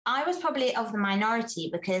was probably of the minority,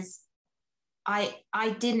 because I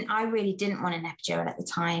really didn't want an epidural at the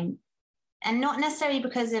time. And not necessarily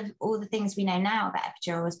because of all the things we know now about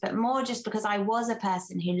epidurals, but more just because I was a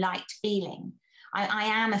person who liked feeling. I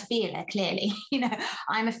am a feeler, clearly, you know,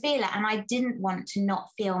 I'm a feeler, and I didn't want to not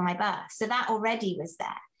feel my birth. So that already was there.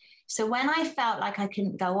 So when I felt like I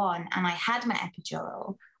couldn't go on and I had my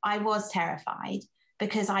epidural, I was terrified,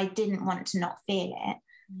 because I didn't want to not feel it.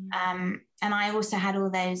 And I also had all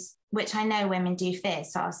those, which I know women do fear,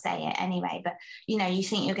 so I'll say it anyway, but, you know, you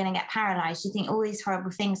think you're going to get paralyzed. You think all these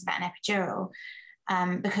horrible things about an epidural,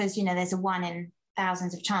 because, you know, there's a 1 in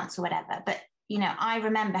thousands of chance or whatever. But, you know, I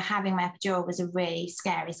remember having my epidural was a really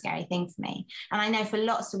scary, scary thing for me. And I know for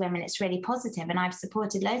lots of women, it's really positive. And I've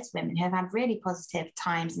supported loads of women who have had really positive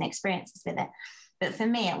times and experiences with it. But for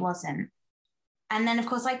me, it wasn't. And then, of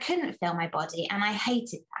course, I couldn't feel my body. And I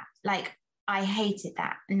hated that. Like, I hated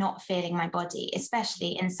that, not feeling my body,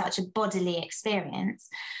 especially in such a bodily experience.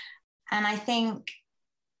 And I think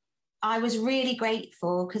I was really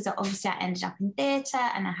grateful, because obviously I ended up in theatre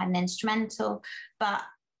and I had an instrumental, but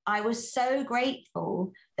I was so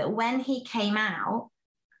grateful that when he came out,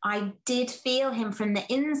 I did feel him from the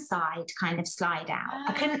inside kind of slide out.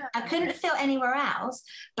 I couldn't feel anywhere else,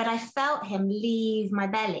 but I felt him leave my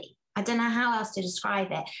belly. I don't know how else to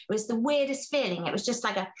describe it. It was the weirdest feeling. It was just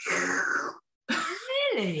like a...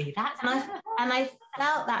 Really? And I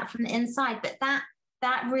felt that from the inside, but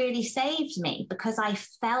that really saved me because I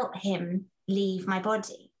felt him leave my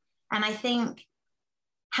body. And I think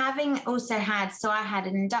having also had, so I had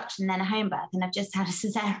an induction, then a home birth, and I've just had a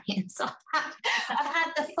cesarean. So I've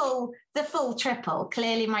had the full triple.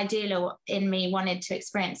 Clearly my doula in me wanted to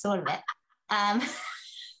experience all of it.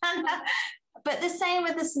 But the same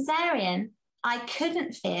with the cesarean, I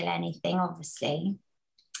couldn't feel anything, obviously.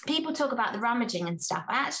 People talk about the rummaging and stuff.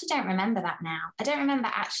 I actually don't remember that now. I don't remember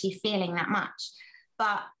actually feeling that much,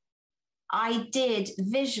 but I did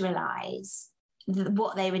visualize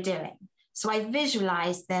what they were doing. So I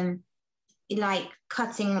visualized them like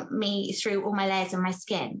cutting me through all my layers of my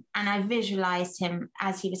skin. And I visualized him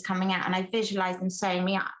as he was coming out, and I visualized them sewing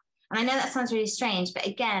me up. And I know that sounds really strange, but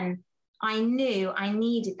again, I knew I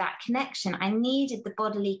needed that connection. I needed the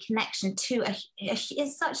bodily connection to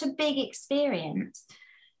it's such a big experience.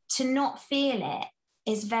 To not feel it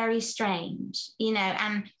is very strange, you know.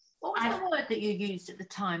 And what was the word that you used at the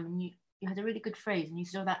time? And you had a really good phrase, and you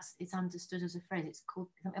said, "Oh, it's understood as a phrase. It's called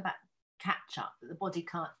something about catch up, that the body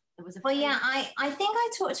can't." There was a well, yeah, I think I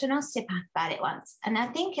talked to an osteopath about it once, and I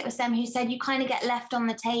think it was them who said you kind of get left on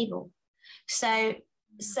the table. So,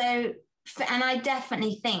 and I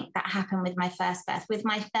definitely think that happened with my first birth. With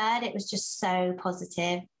my third, it was just so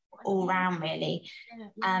positive all round, really.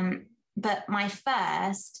 Yeah. But my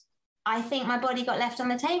first, I think my body got left on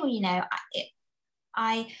the table, you know.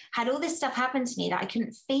 I had all this stuff happen to me that I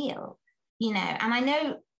couldn't feel, you know. And I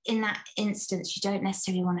know in that instance, you don't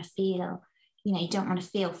necessarily want to feel, you know, you don't want to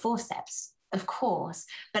feel forceps, of course.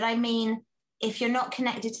 But I mean, if you're not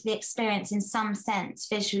connected to the experience in some sense,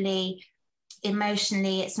 visually,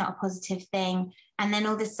 emotionally, it's not a positive thing. And then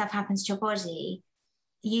all this stuff happens to your body,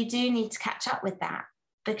 you do need to catch up with that,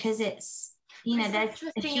 because it's, you know, there's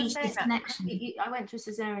a huge disconnection. I went to a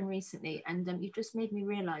cesarean recently, and you've just made me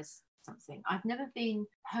realise something. I've never been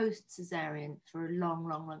post cesarean for a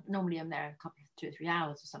long. Normally I'm there a couple of 2 or 3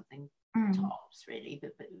 hours or something, tops, really.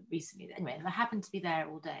 But recently, anyway, I happened to be there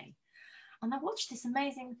all day, and I watched this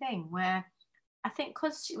amazing thing where I think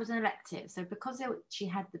because it was an elective, so because she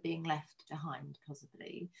had the being left behind,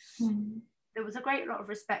 possibly. There was a great lot of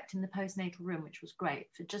respect in the postnatal room, which was great,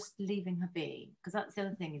 for just leaving her be. Because that's the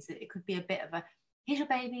other thing, is that it could be a bit of a, here's your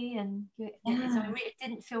baby, and so it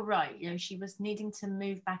didn't feel right. You know, she was needing to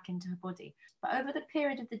move back into her body. But over the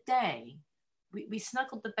period of the day, we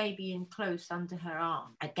snuggled the baby in close under her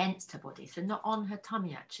arm, against her body. So not on her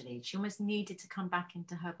tummy, actually. She almost needed to come back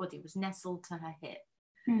into her body. It was nestled to her hip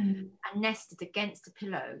and nested against a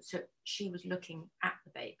pillow. So she was looking at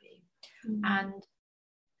the baby. And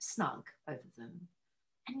snug, both of them,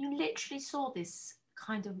 and you literally saw this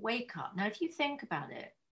kind of wake up. Now, if you think about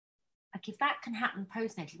it, like if that can happen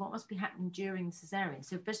postnatally, what must be happening during cesarean?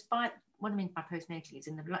 So just by, what I mean by postnatally is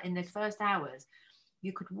in the first hours,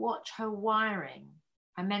 you could watch her wiring,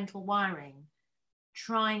 her mental wiring,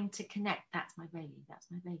 trying to connect. That's my baby. That's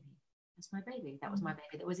my baby. That's my baby. That was my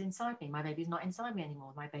baby that was inside me. My baby's not inside me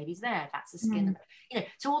anymore. My baby's there. That's the skin. You know,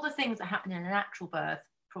 so all the things that happen in a natural birth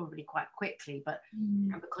probably quite quickly, but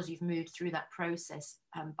because you've moved through that process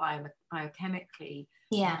biochemically,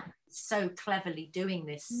 so cleverly doing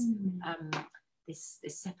this this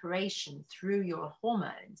separation through your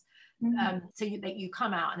hormones, so that you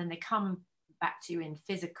come out, and then they come back to you in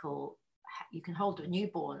physical. You can hold a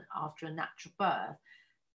newborn after a natural birth,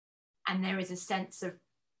 and there is a sense of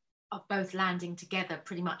both landing together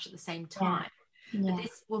pretty much at the same time. But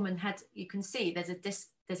this woman had, you can see there's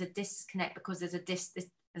a disconnect, because there's a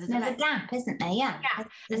gap, isn't there?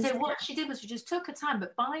 And so what she did was she just took her time,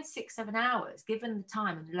 but by 6-7 hours, given the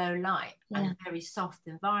time and low light and a very soft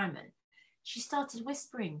environment, she started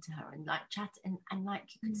whispering to her and like chat, and like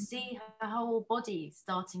you could see her whole body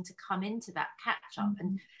starting to come into that catch up.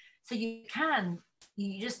 And so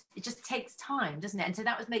it just takes time, doesn't it? And so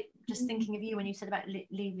that was just thinking of you when you said about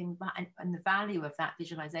leaving, and the value of that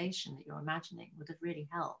visualization that you're imagining would have really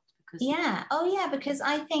helped. Because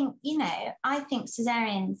I think, you know,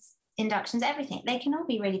 cesareans, inductions, everything, they can all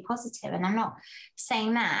be really positive, and I'm not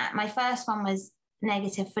saying that. My first one was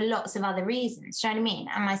negative for lots of other reasons, do you know what I mean?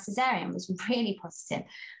 And my cesarean was really positive.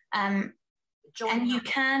 And you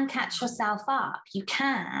can catch yourself up, you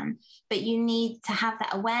can, but you need to have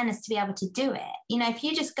that awareness to be able to do it. You know, if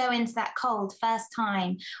you just go into that cold first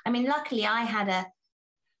time, I mean, luckily I had a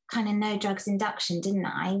kind of no drugs induction, didn't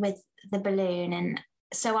I, with the balloon, and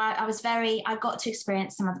so I got to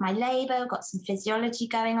experience some of my labor, got some physiology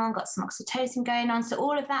going on, got some oxytocin going on. So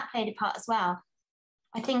all of that played a part as well.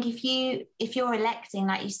 I think if you're electing,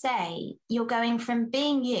 like you say, you're going from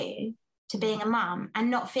being you to being a mum and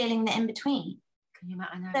not feeling the in between. Can you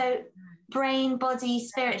imagine? So brain, body,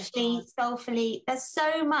 spiritually, soulfully, there's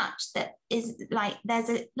so much that is like,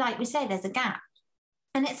 like we say, there's a gap.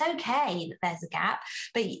 And it's okay that there's a gap,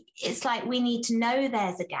 but it's like we need to know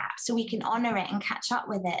there's a gap so we can honor it and catch up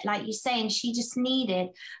with it. Like you're saying, she just needed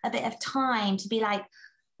a bit of time to be like,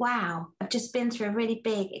 wow, I've just been through a really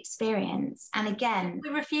big experience. And again, we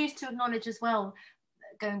refuse to acknowledge as well,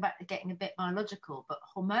 going back to getting a bit biological, but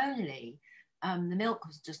hormonally, the milk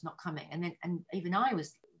was just not coming. And even I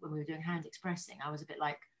was, when we were doing hand expressing, I was a bit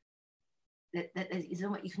like,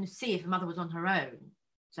 you can see if a mother was on her own,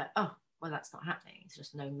 it's like, oh, well, that's not happening. It's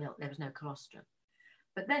just no milk. There was no colostrum.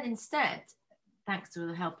 But then instead, thanks to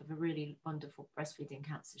the help of a really wonderful breastfeeding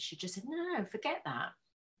counsellor, she just said, no, forget that.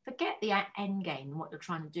 Forget the end game and what you're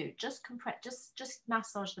trying to do. Just compress, just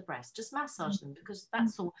massage the breast. Just massage them, because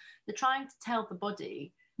that's all. They're trying to tell the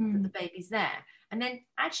body that the baby's there. And then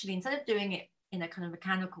actually, instead of doing it in a kind of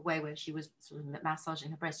mechanical way where she was sort of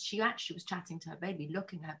massaging her breast, she actually was chatting to her baby,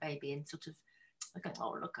 looking at her baby and sort of going,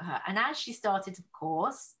 oh, look at her. And as she started, of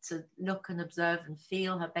course, to look and observe and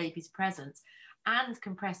feel her baby's presence and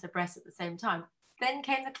compress her breast at the same time, then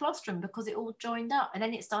came the colostrum, because it all joined up. And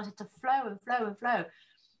then it started to flow and flow and flow.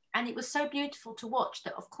 And it was so beautiful to watch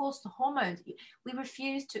that, of course, the hormones, we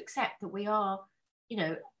refuse to accept that we are,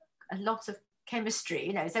 a lot of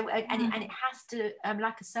chemistry, so, and it has to,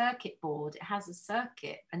 like a circuit board, it has a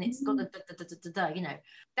circuit, and it's got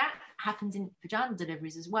that happens in vaginal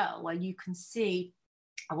deliveries as well, where you can see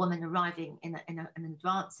a woman arriving in an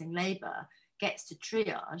advancing labor, gets to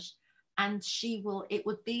triage, and it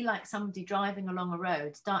would be like somebody driving along a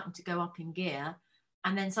road, starting to go up in gear,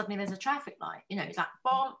 and then suddenly there's a traffic light, it's like,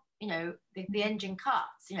 bomb, the engine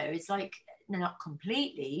cuts, it's like, not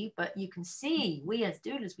completely, but you can see, we as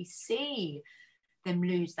doulas, we see them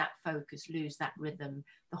lose that focus, lose that rhythm.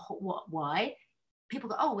 Why? People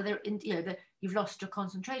go, oh, well, they're in, you've lost your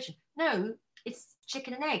concentration. No, it's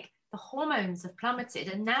chicken and egg. The hormones have plummeted,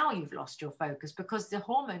 and now you've lost your focus, because the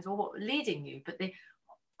hormones are what are leading you, but the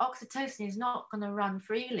oxytocin is not going to run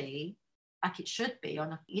freely like it should be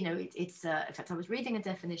on in fact, I was reading a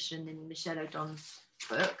definition in Michelle O'Donnell's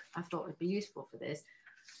book. I thought it would be useful for this.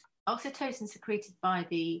 Oxytocin is secreted by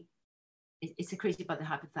the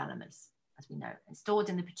hypothalamus, as we know, and stored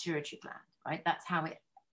in the pituitary gland, right? That's how it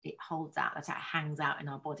holds out. That's how it hangs out in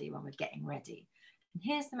our body when we're getting ready. And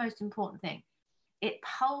here's the most important thing. It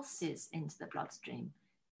pulses into the bloodstream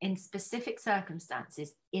in specific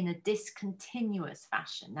circumstances in a discontinuous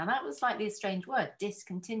fashion. Now, that was slightly a strange word,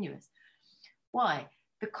 discontinuous. Why?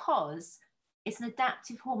 Because it's an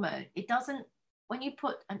adaptive hormone. It doesn't, when you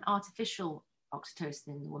put an artificial oxytocin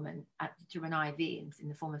in the woman through an IV in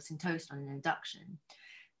the form of syntocin on an induction,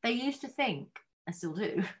 they used to think, and still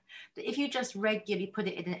do, that if you just regularly put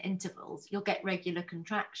it in intervals, you'll get regular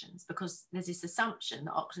contractions, because there's this assumption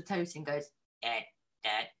that oxytocin goes dead,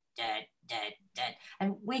 dead, dead, dead, dead.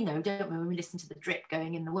 And we know, don't we, when we listen to the drip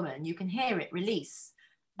going in the woman, you can hear it release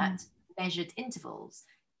at measured intervals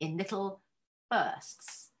in little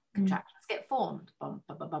bursts. Contractions get formed. Bum,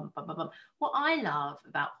 bum, bum, bum, bum, bum. What I love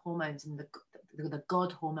about hormones and the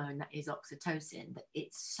god hormone that is oxytocin, that it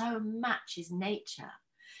so matches nature,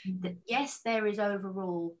 that yes, there is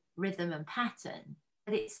overall rhythm and pattern,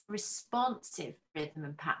 but it's responsive rhythm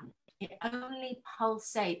and pattern. It only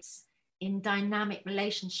pulsates in dynamic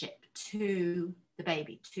relationship to the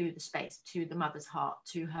baby, to the space, to the mother's heart,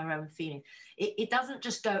 to her own feeling. It doesn't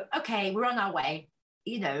just go, okay, we're on our way,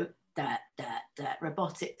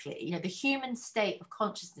 robotically. The human state of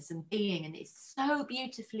consciousness and being, and it's so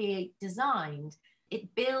beautifully designed.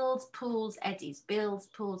 It builds, pulls, eddies, builds,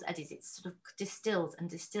 pulls, eddies. It sort of distills and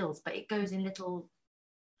distills, but it goes in little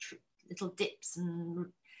dips. And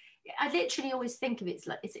I literally always think of it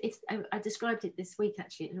like I described it this week,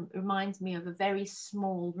 actually. It reminds me of a very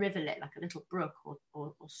small rivulet, like a little brook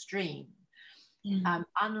or stream.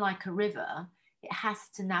 Unlike a river, it has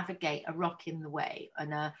to navigate a rock in the way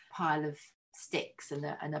and a pile of sticks and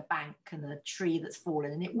a bank and a tree that's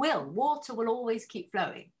fallen, and water will always keep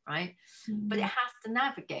flowing, right? But it has to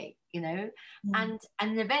navigate, and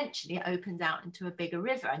eventually it opens out into a bigger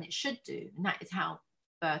river, and it should do, and that is how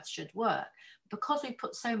birth should work. Because we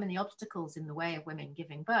put so many obstacles in the way of women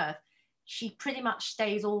giving birth, she pretty much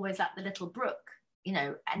stays always at the little brook, and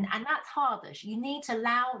that's harder. You need to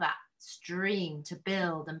allow that stream to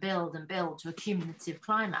build and build and build to a cumulative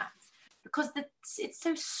climax, because it's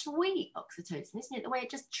so sweet, oxytocin, isn't it? The way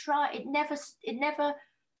it just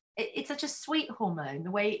it's such a sweet hormone,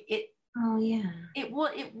 the way it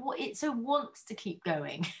so wants to keep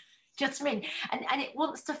going. Just mean, and it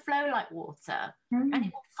wants to flow like water, Mm. and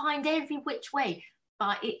it will find every which way,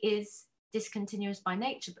 but it is discontinuous by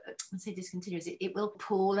nature. But I say discontinuous, it will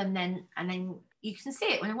pull, and then you can see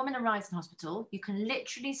it when a woman arrives in hospital. You can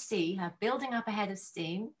literally see her building up a head of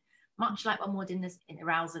steam, much like one would in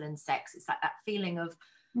arousal and sex. It's like that feeling of,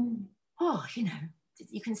 oh, you know,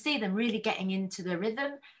 you can see them really getting into the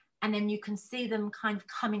rhythm, and then you can see them kind of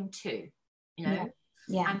coming to, you know,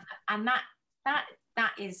 and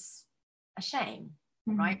that is a shame,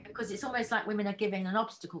 right? Because it's almost like women are giving an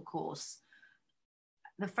obstacle course.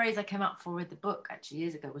 The phrase I came up for with the book actually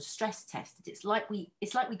years ago was stress tested. It's like we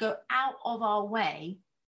go out of our way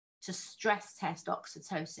to stress test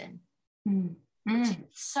oxytocin, which is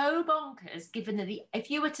so bonkers. Given that if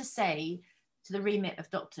you were to say to the remit of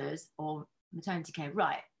doctors or maternity care,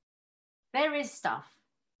 right, there is stuff,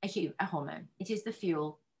 a hormone. It is the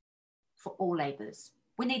fuel for all labours.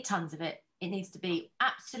 We need tons of it. It needs to be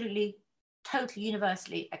absolutely, totally,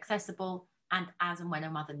 universally accessible, and as and when a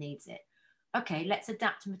mother needs it. Okay, let's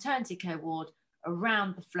adapt a maternity care ward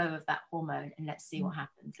around the flow of that hormone, and let's see what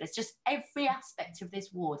happens. Let's just, every aspect of this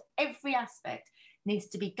ward, every aspect needs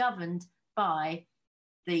to be governed by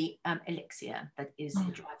the elixir that is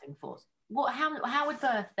the driving force. How would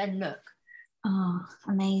birth then look? Oh,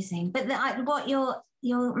 amazing. But what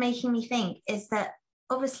you're making me think is that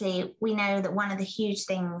obviously we know that one of the huge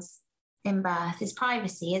things in birth is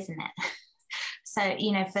privacy, isn't it? So,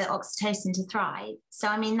 you know, for oxytocin to thrive. So,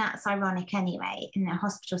 I mean, that's ironic anyway in a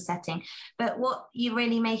hospital setting. But what you're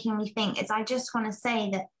really making me think is I just want to say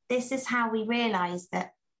that this is how we realise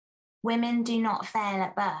that women do not fail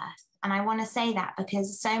at birth. And I want to say that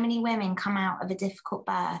because so many women come out of a difficult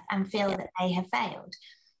birth and feel that they have failed.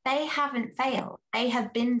 They haven't failed. They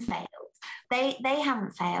have been failed. They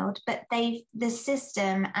haven't failed, but the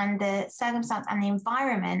system and the circumstance and the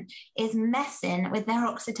environment is messing with their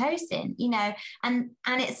oxytocin, you know, and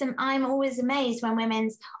I'm always amazed when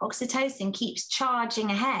women's oxytocin keeps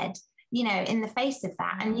charging ahead, you know, in the face of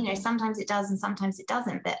that. And, you know, sometimes it does and sometimes it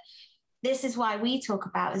doesn't. But this is why we talk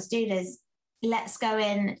about as doulas, let's go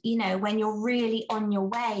in, you know, when you're really on your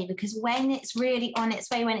way, because when it's really on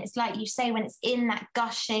its way, when it's like you say, when it's in that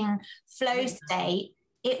gushing flow state,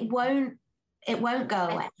 it won't go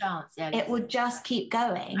away. It will just keep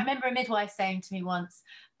going. I remember a midwife saying to me once,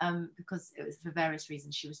 because it was for various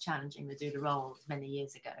reasons, she was challenging the doula role many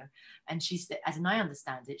years ago. And she said, as I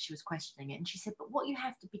understand it, she was questioning it. And she said, but what you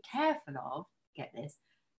have to be careful of, get this,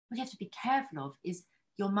 what you have to be careful of is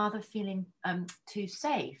your mother feeling too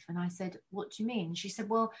safe. And I said, what do you mean? She said,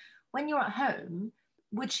 well, when you're at home,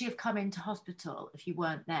 would she have come into hospital if you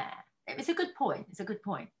weren't there? It's a good point. It's a good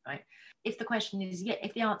point, right? If the question is yes,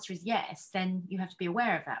 if the answer is yes, then you have to be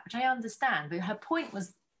aware of that, which I understand. But her point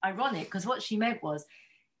was ironic because what she meant was,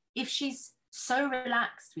 if she's so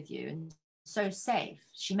relaxed with you and so safe,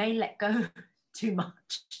 she may let go too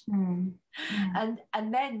much. And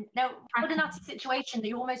then now what an utter situation that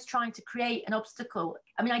you're almost trying to create an obstacle.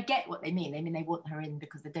 I mean, I get what they mean. I mean, they want her in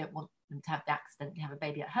because they don't want them to have the accident and have a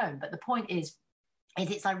baby at home. But the point is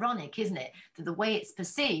it's ironic, isn't it, that the way it's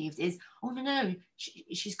perceived is, oh no,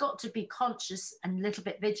 she's got to be conscious and a little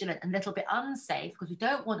bit vigilant and a little bit unsafe because we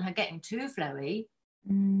don't want her getting too flowy.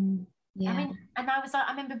 I mean, and I was like,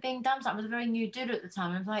 I remember being dumbstruck. I was a very new doula at the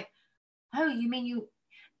time. I was like, oh, you mean you?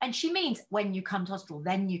 And she means when you come to hospital,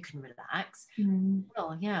 then you can relax.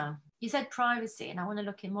 Well, yeah. You said privacy, and I want to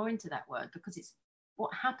look more into that word because it's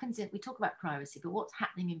what happens we talk about privacy, but what's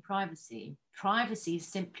happening in privacy? Privacy is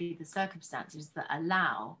simply the circumstances that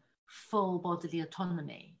allow full bodily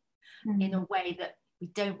autonomy in a way that we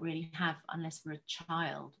don't really have unless we're a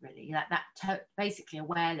child, really. Like that basically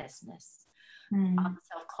awarelessness,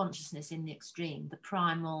 self-consciousnness in the extreme, the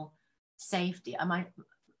primal safety.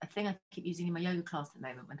 A thing I keep using in my yoga class at the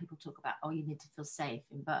moment when people talk about, oh, you need to feel safe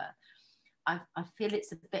in birth. I feel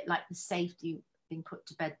it's a bit like the safety being put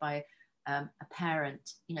to bed by a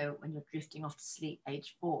parent, you know, when you're drifting off to sleep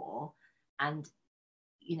age 4 and,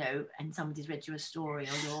 you know, and somebody's read you a story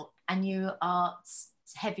and you are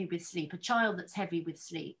heavy with sleep, a child that's heavy with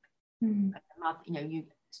sleep, like the mother, you know, you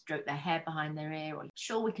stroke their hair behind their ear, or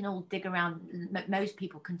sure, we can all dig around. Most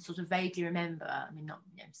people can sort of vaguely remember. I mean, not,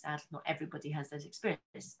 you know, sadly, not everybody has those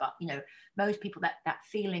experiences, but, you know, most people, that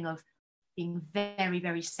feeling of being very,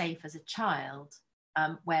 very safe as a child,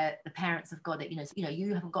 where the parents have got it, you know,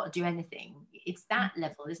 you haven't got to do anything. It's that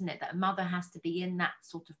level, isn't it? That a mother has to be in that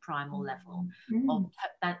sort of primal level.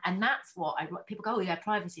 And that's what people go, oh yeah,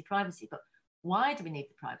 privacy. But why do we need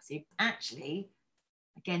the privacy? Actually,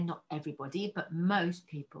 again, not everybody, but most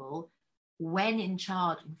people, when in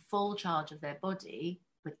full charge of their body,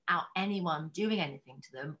 without anyone doing anything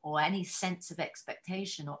to them, or any sense of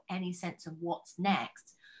expectation or any sense of what's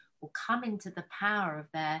next, will come into the power of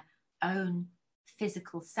their own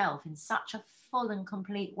physical self in such a full and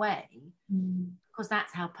complete way, because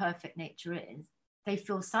that's how perfect nature is. They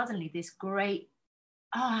feel suddenly this great,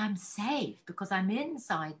 oh, I'm safe because I'm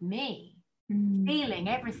inside me, feeling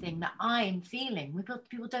everything that I'm feeling.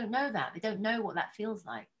 People don't know that. They don't know what that feels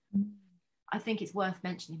like. I think it's worth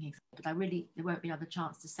mentioning, but there won't be another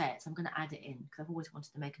chance to say it, so I'm going to add it in, because I've always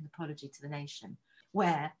wanted to make an apology to the nation,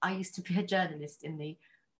 where I used to be a journalist in the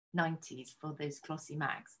 90s for those glossy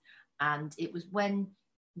mags, and it was when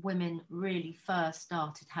women really first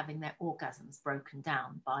started having their orgasms broken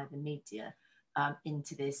down by the media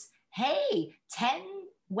into this, hey, 10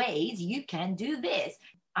 ways you can do this.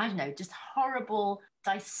 I don't know, just horrible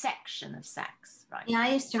dissection of sex, right? Yeah,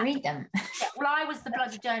 I used to read them. Yeah, well, I was the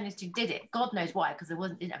bloody journalist who did it. God knows why, because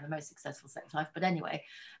didn't have the most successful sex life. But anyway,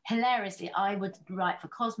 hilariously, I would write for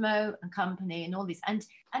Cosmo and Company and all these. And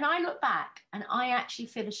I look back and I actually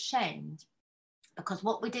feel ashamed, because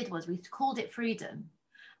what we did was we called it freedom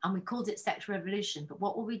and we called it sexual revolution. But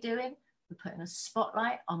what were we doing? We're putting a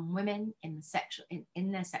spotlight on women in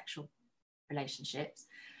their sexual relationships,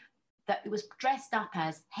 that it was dressed up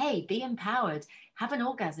as, hey, be empowered, have an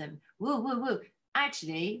orgasm, woo, woo, woo.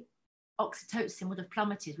 Actually, oxytocin would have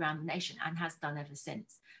plummeted around the nation, and has done ever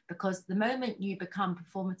since. Because the moment you become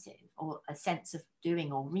performative, or a sense of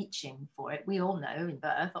doing or reaching for it, we all know in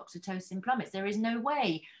birth, oxytocin plummets. There is no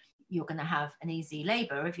way you're going to have an easy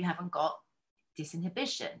labor if you haven't got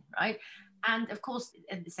disinhibition, right? And of course,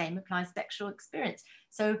 the same applies to sexual experience.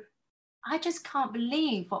 So I just can't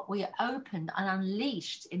believe what we opened and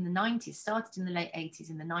unleashed in the 90s, started in the late 80s,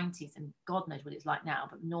 in the 90s, and God knows what it's like now,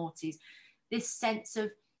 but the noughties, this sense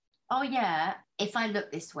of, oh yeah, if I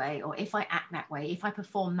look this way, or if I act that way, if I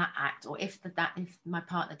perform that act, or if my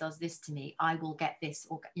partner does this to me, I will get this,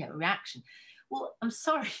 or reaction. Well, I'm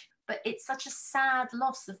sorry, but it's such a sad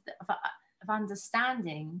loss of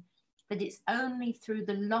understanding that it's only through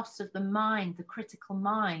the loss of the mind, the critical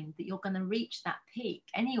mind, that you're going to reach that peak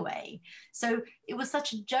anyway. So it was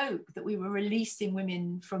such a joke that we were releasing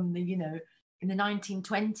women from the, in the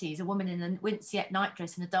 1920s, a woman in a wincey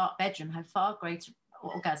nightdress in a dark bedroom had far greater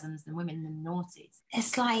orgasms than women in the noughties.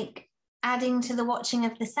 It's like adding to the watching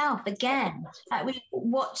of the self again. Like, we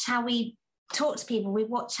watch how we talk to people, we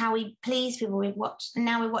watch how we please people,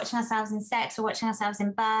 now we're watching ourselves in sex, we're watching ourselves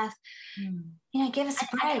in birth. Give us a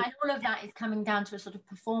break. And all of that is coming down to a sort of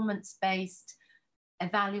performance-based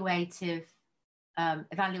evaluation,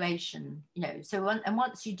 so and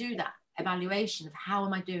once you do that evaluation of how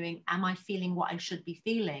am I doing, am I feeling what I should be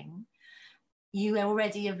feeling, you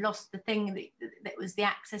already have lost the thing that was the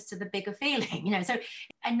access to the bigger feeling, so,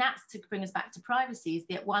 and that's to bring us back to privacy. Is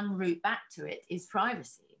that one route back to it is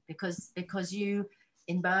privacy, because you,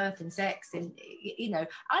 in birth and sex, and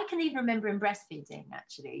I can even remember in breastfeeding,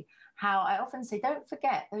 actually, how I often say, don't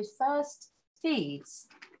forget those first feeds,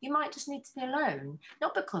 you might just need to be alone,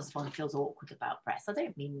 not because one feels awkward about breasts. I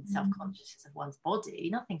don't mean self-consciousness of one's body,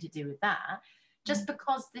 nothing to do with that. Just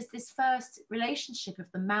because there's this first relationship of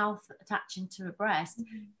the mouth attaching to a breast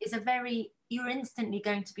is you're instantly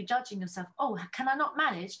going to be judging yourself. Oh, can I not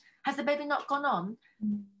manage? Has the baby not gone on?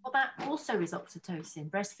 Well, that also is oxytocin.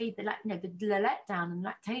 Breastfeed, the letdown and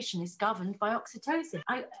lactation is governed by oxytocin.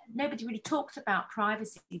 Nobody really talked about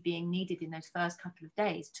privacy being needed in those first couple of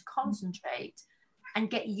days to concentrate and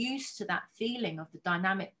get used to that feeling of the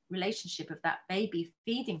dynamic relationship of that baby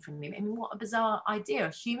feeding from you. I mean, what a bizarre idea.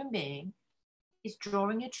 A human being is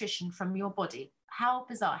drawing nutrition from your body. How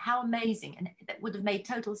bizarre, how amazing. And that would have made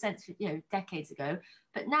total sense, decades ago.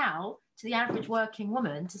 But now, to the average working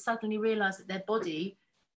woman, to suddenly realize that their body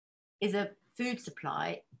is a food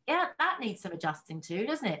supply, that needs some adjusting to,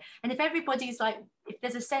 doesn't it? And if everybody's like, if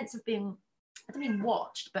there's a sense of being, I don't mean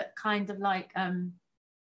watched, but kind of like,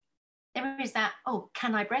 there is that, oh,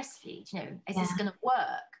 can I breastfeed? Is this going to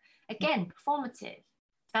work? Again, performative.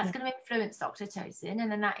 That's going to influence oxytocin, and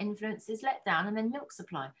then that influences letdown, and then milk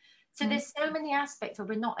supply. So there's so many aspects where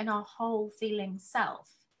we're not in our whole feeling self.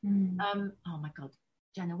 Oh my God,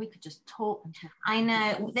 Jenna, we could just talk and talk. I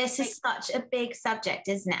know, this is such a big subject,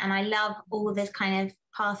 isn't it? And I love all the kind of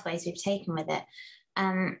pathways we've taken with it.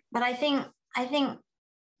 But I think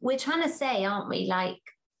we're trying to say, aren't we? Like,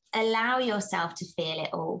 allow yourself to feel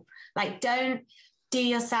it all. Like, don't do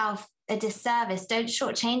yourself a disservice. Don't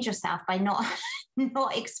shortchange yourself by not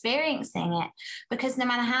experiencing it, because no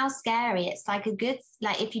matter how scary, it's like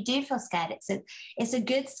if you do feel scared, it's a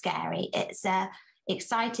good scary, it's a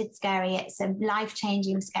excited scary, it's a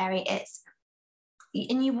life-changing scary, it's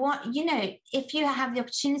And you want, you know, if you have the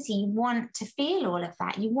opportunity, you want to feel all of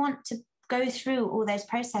that. You want to go through all those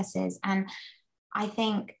processes. And I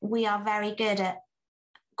think we are very good at,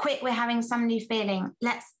 quick, we're having some new feeling,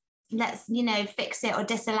 let's you know, fix it or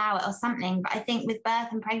disallow it or something. But I think with birth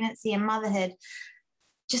and pregnancy and motherhood,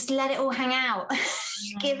 just let it all hang out.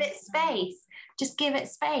 Give it space. Just give it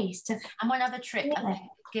space to. And one other trick, I think,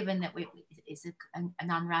 given that it's an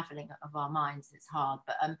unraveling of our minds, it's hard,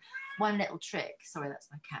 but one little trick, sorry, that's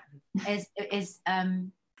my cat,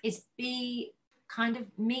 is be kind of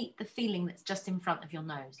meet the feeling that's just in front of your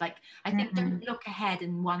nose. Like, I think don't look ahead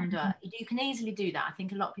and wonder. You can easily do that. I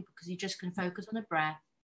think a lot of people, because you just can focus on a breath,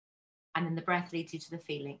 and then the breath leads you to the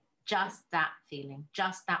feeling. Just that feeling,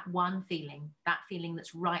 just that one feeling, that feeling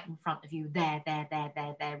that's right in front of you, there,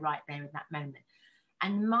 right there in that moment.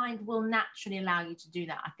 And mind will naturally allow you to do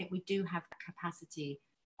that. I think we do have the capacity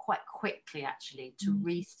quite quickly, actually, to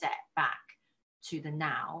reset back to the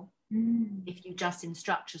now. If you just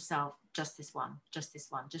instruct yourself, just this one,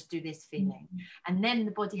 just do this feeling. And then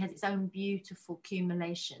the body has its own beautiful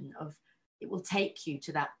accumulation of, it will take you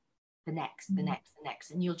to that, the next,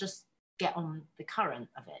 and you'll just get on the current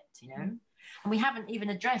of it, you know. And we haven't even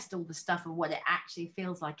addressed all the stuff of what it actually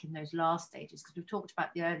feels like in those last stages, because we've talked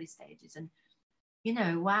about the early stages. And you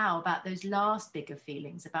know, wow, about those last bigger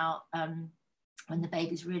feelings, about when the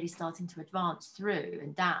baby's really starting to advance through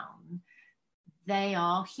and down, they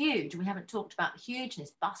are huge. We haven't talked about the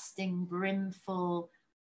hugeness, busting, brimful.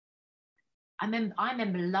 I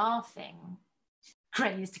remember laughing,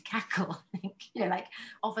 Gray used to cackle, I think, you know, like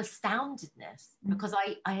of astoundedness, because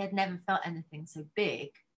I had never felt anything so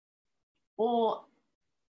big or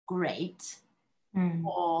great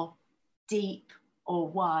or deep or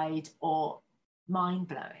wide or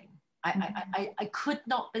mind-blowing. I could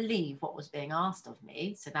not believe what was being asked of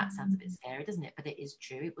me. So that sounds a bit scary, doesn't it? But it is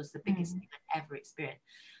true. It was the biggest thing I'd ever experienced.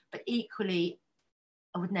 But equally,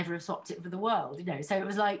 I would never have swapped it for the world, you know. So it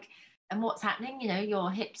was like, and what's happening? You know,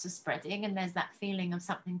 your hips are spreading and there's that feeling of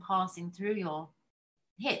something passing through your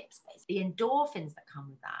hips. The endorphins that come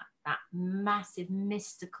with that massive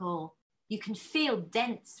mystical, you can feel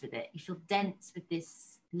dense with it. You feel dense with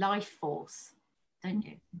this life force, don't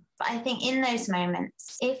you? But I think in those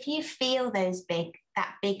moments, if you feel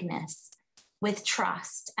that bigness with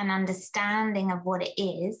trust and understanding of what it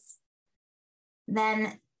is,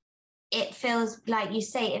 then it feels, like you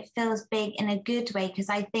say, it feels big in a good way, because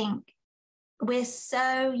I think we're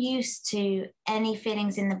so used to any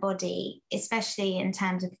feelings in the body, especially in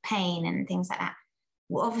terms of pain and things like that.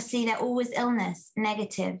 Well, obviously, they're always illness,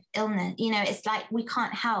 negative illness. You know, it's like we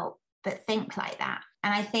can't help but think like that.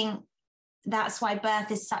 And I think that's why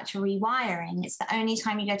birth is such a rewiring. It's the only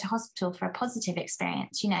time you go to hospital for a positive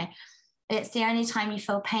experience, you know. It's the only time you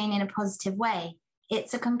feel pain in a positive way.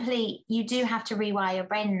 It's a complete, you do have to rewire your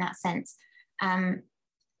brain in that sense. And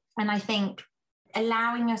I think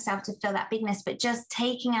allowing yourself to feel that bigness, but just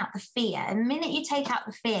taking out the fear. The minute you take out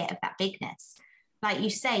the fear of that bigness, like you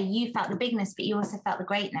say, you felt the bigness, but you also felt the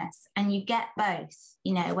greatness. And you get both,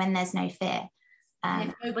 you know, when there's no fear.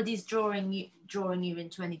 If nobody's drawing you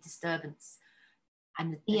into any disturbance,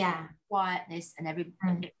 and the quietness and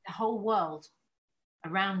the whole world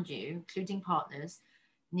around you, including partners,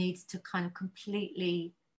 needs to kind of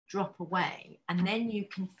completely drop away, and then you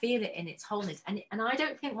can feel it in its wholeness. And I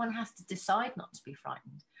don't think one has to decide not to be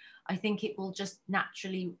frightened. I think it will just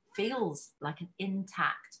naturally feels like an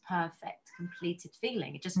intact, perfect, completed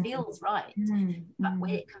feeling. It just feels right. But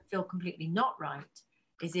where it can feel completely not right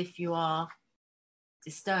is if you are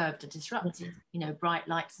disturbed or disrupted, you know, bright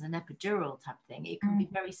lights and an epidural type thing. It can be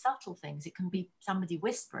very subtle things. It can be somebody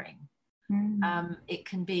whispering. It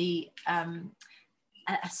can be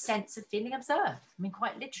a sense of feeling observed. I mean,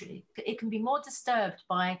 quite literally. It can be more disturbed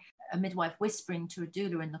by a midwife whispering to a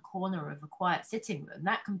doula in the corner of a quiet sitting room.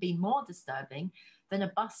 That can be more disturbing than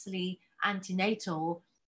a bustly antenatal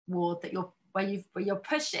ward that where you're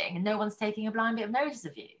pushing and no one's taking a blind bit of notice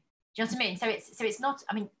of you. Do you know what I mean? So it's not,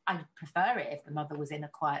 I mean, I'd prefer it if the mother was in a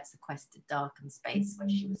quiet, sequestered, darkened space where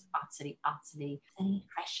she was utterly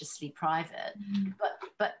preciously private.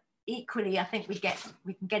 But equally, I think we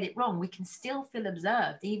can get it wrong. We can still feel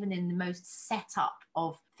observed, even in the most set up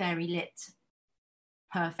of fairy lit,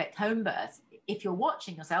 perfect home births. If you're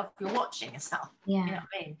watching yourself, you're watching yourself. Yeah. You know what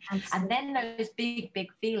I mean? Absolutely. And then those big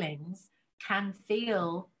feelings can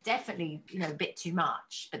feel definitely, you know, a bit too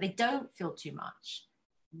much, but they don't feel too much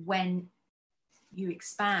when you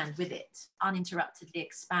expand with it, uninterruptedly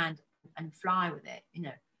expand and fly with it, you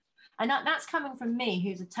know. And that's coming from me,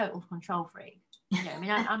 who's a total control freak. You know, I mean,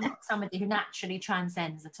 I'm not somebody who naturally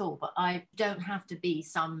transcends at all, but I don't have to be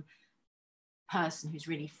some person who's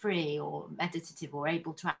really free or meditative or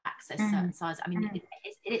able to access certain sides. I mean,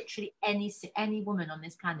 it's literally any woman on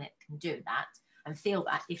this planet can do that and feel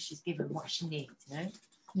that if she's given what she needs, you know?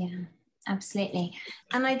 Yeah, absolutely.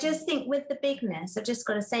 And I just think with the bigness, I've just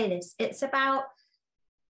got to say this, it's about,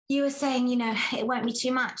 you were saying, you know, it won't be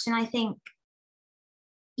too much. And I think,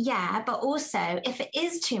 yeah, but also if it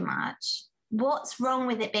is too much, what's wrong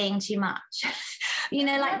with it being too much? You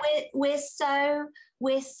know, like we're so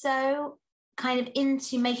kind of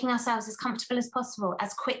into making ourselves as comfortable as possible,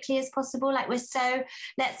 as quickly as possible. Like we're so,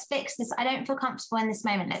 let's fix this. I don't feel comfortable in this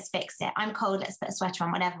moment. Let's fix it. I'm cold. Let's put a sweater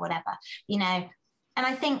on, whatever, you know. And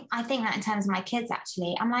I think that in terms of my kids,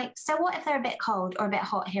 actually, I'm like, so what if they're a bit cold or a bit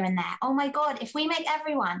hot here and there? Oh my God, if we make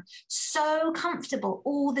everyone so comfortable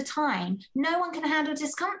all the time, no one can handle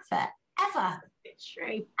discomfort ever. It's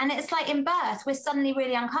true. And it's like in birth, we're suddenly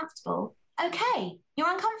really uncomfortable. Okay, you're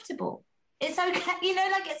uncomfortable. It's okay, you know,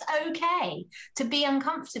 like it's okay to be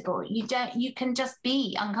uncomfortable. You can just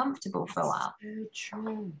be uncomfortable for a while. So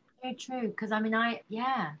true. Because I mean,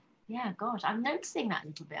 gosh, I'm noticing that a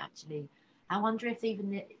little bit actually. I wonder if even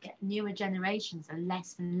the newer generations are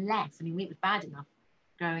less and less. I mean, it was bad enough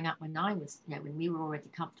growing up when I was, you know, when we were already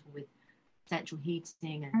comfortable with central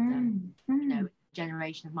heating and, you know,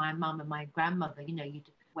 generation of my mum and my grandmother, you know, you'd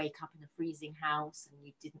wake up in a freezing house and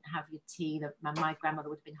you didn't have your tea. My grandmother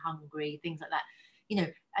would have been hungry, things like that, you know.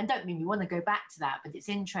 And don't mean we want to go back to that, but it's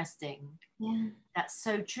interesting. Yeah, that's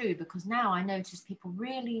so true, because now I notice people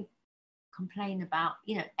really complain about,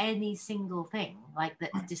 you know, any single thing like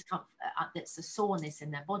that's discomfort, that's a soreness in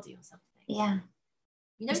their body or something. Yeah,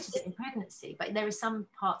 you notice it in pregnancy, but there are some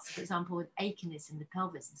parts, for example, with achiness in the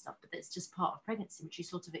pelvis and stuff, but that's just part of pregnancy, which you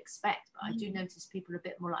sort of expect. But I do notice people are a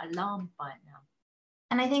bit more like alarmed by it now.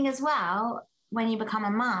 And I think as well, when you become a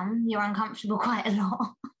mum, you're uncomfortable quite a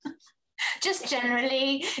lot. Just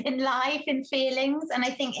generally in life, in feelings. And I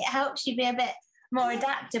think it helps you be a bit more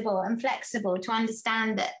adaptable and flexible to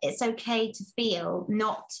understand that it's okay to feel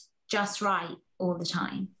not just right all the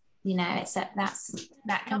time. You know, it's that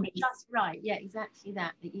can be just right. Yeah, exactly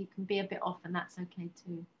that you can be a bit off, and that's okay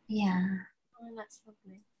too. Yeah. Oh, that's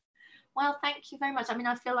lovely. Well, thank you very much. I mean,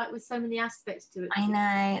 I feel like with so many aspects to it. I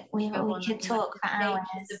know. We could talk for hours.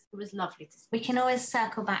 It was lovely to speak. We can always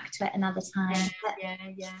circle back to it another time. Yeah.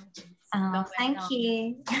 Oh, thank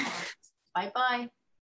you. Bye-bye.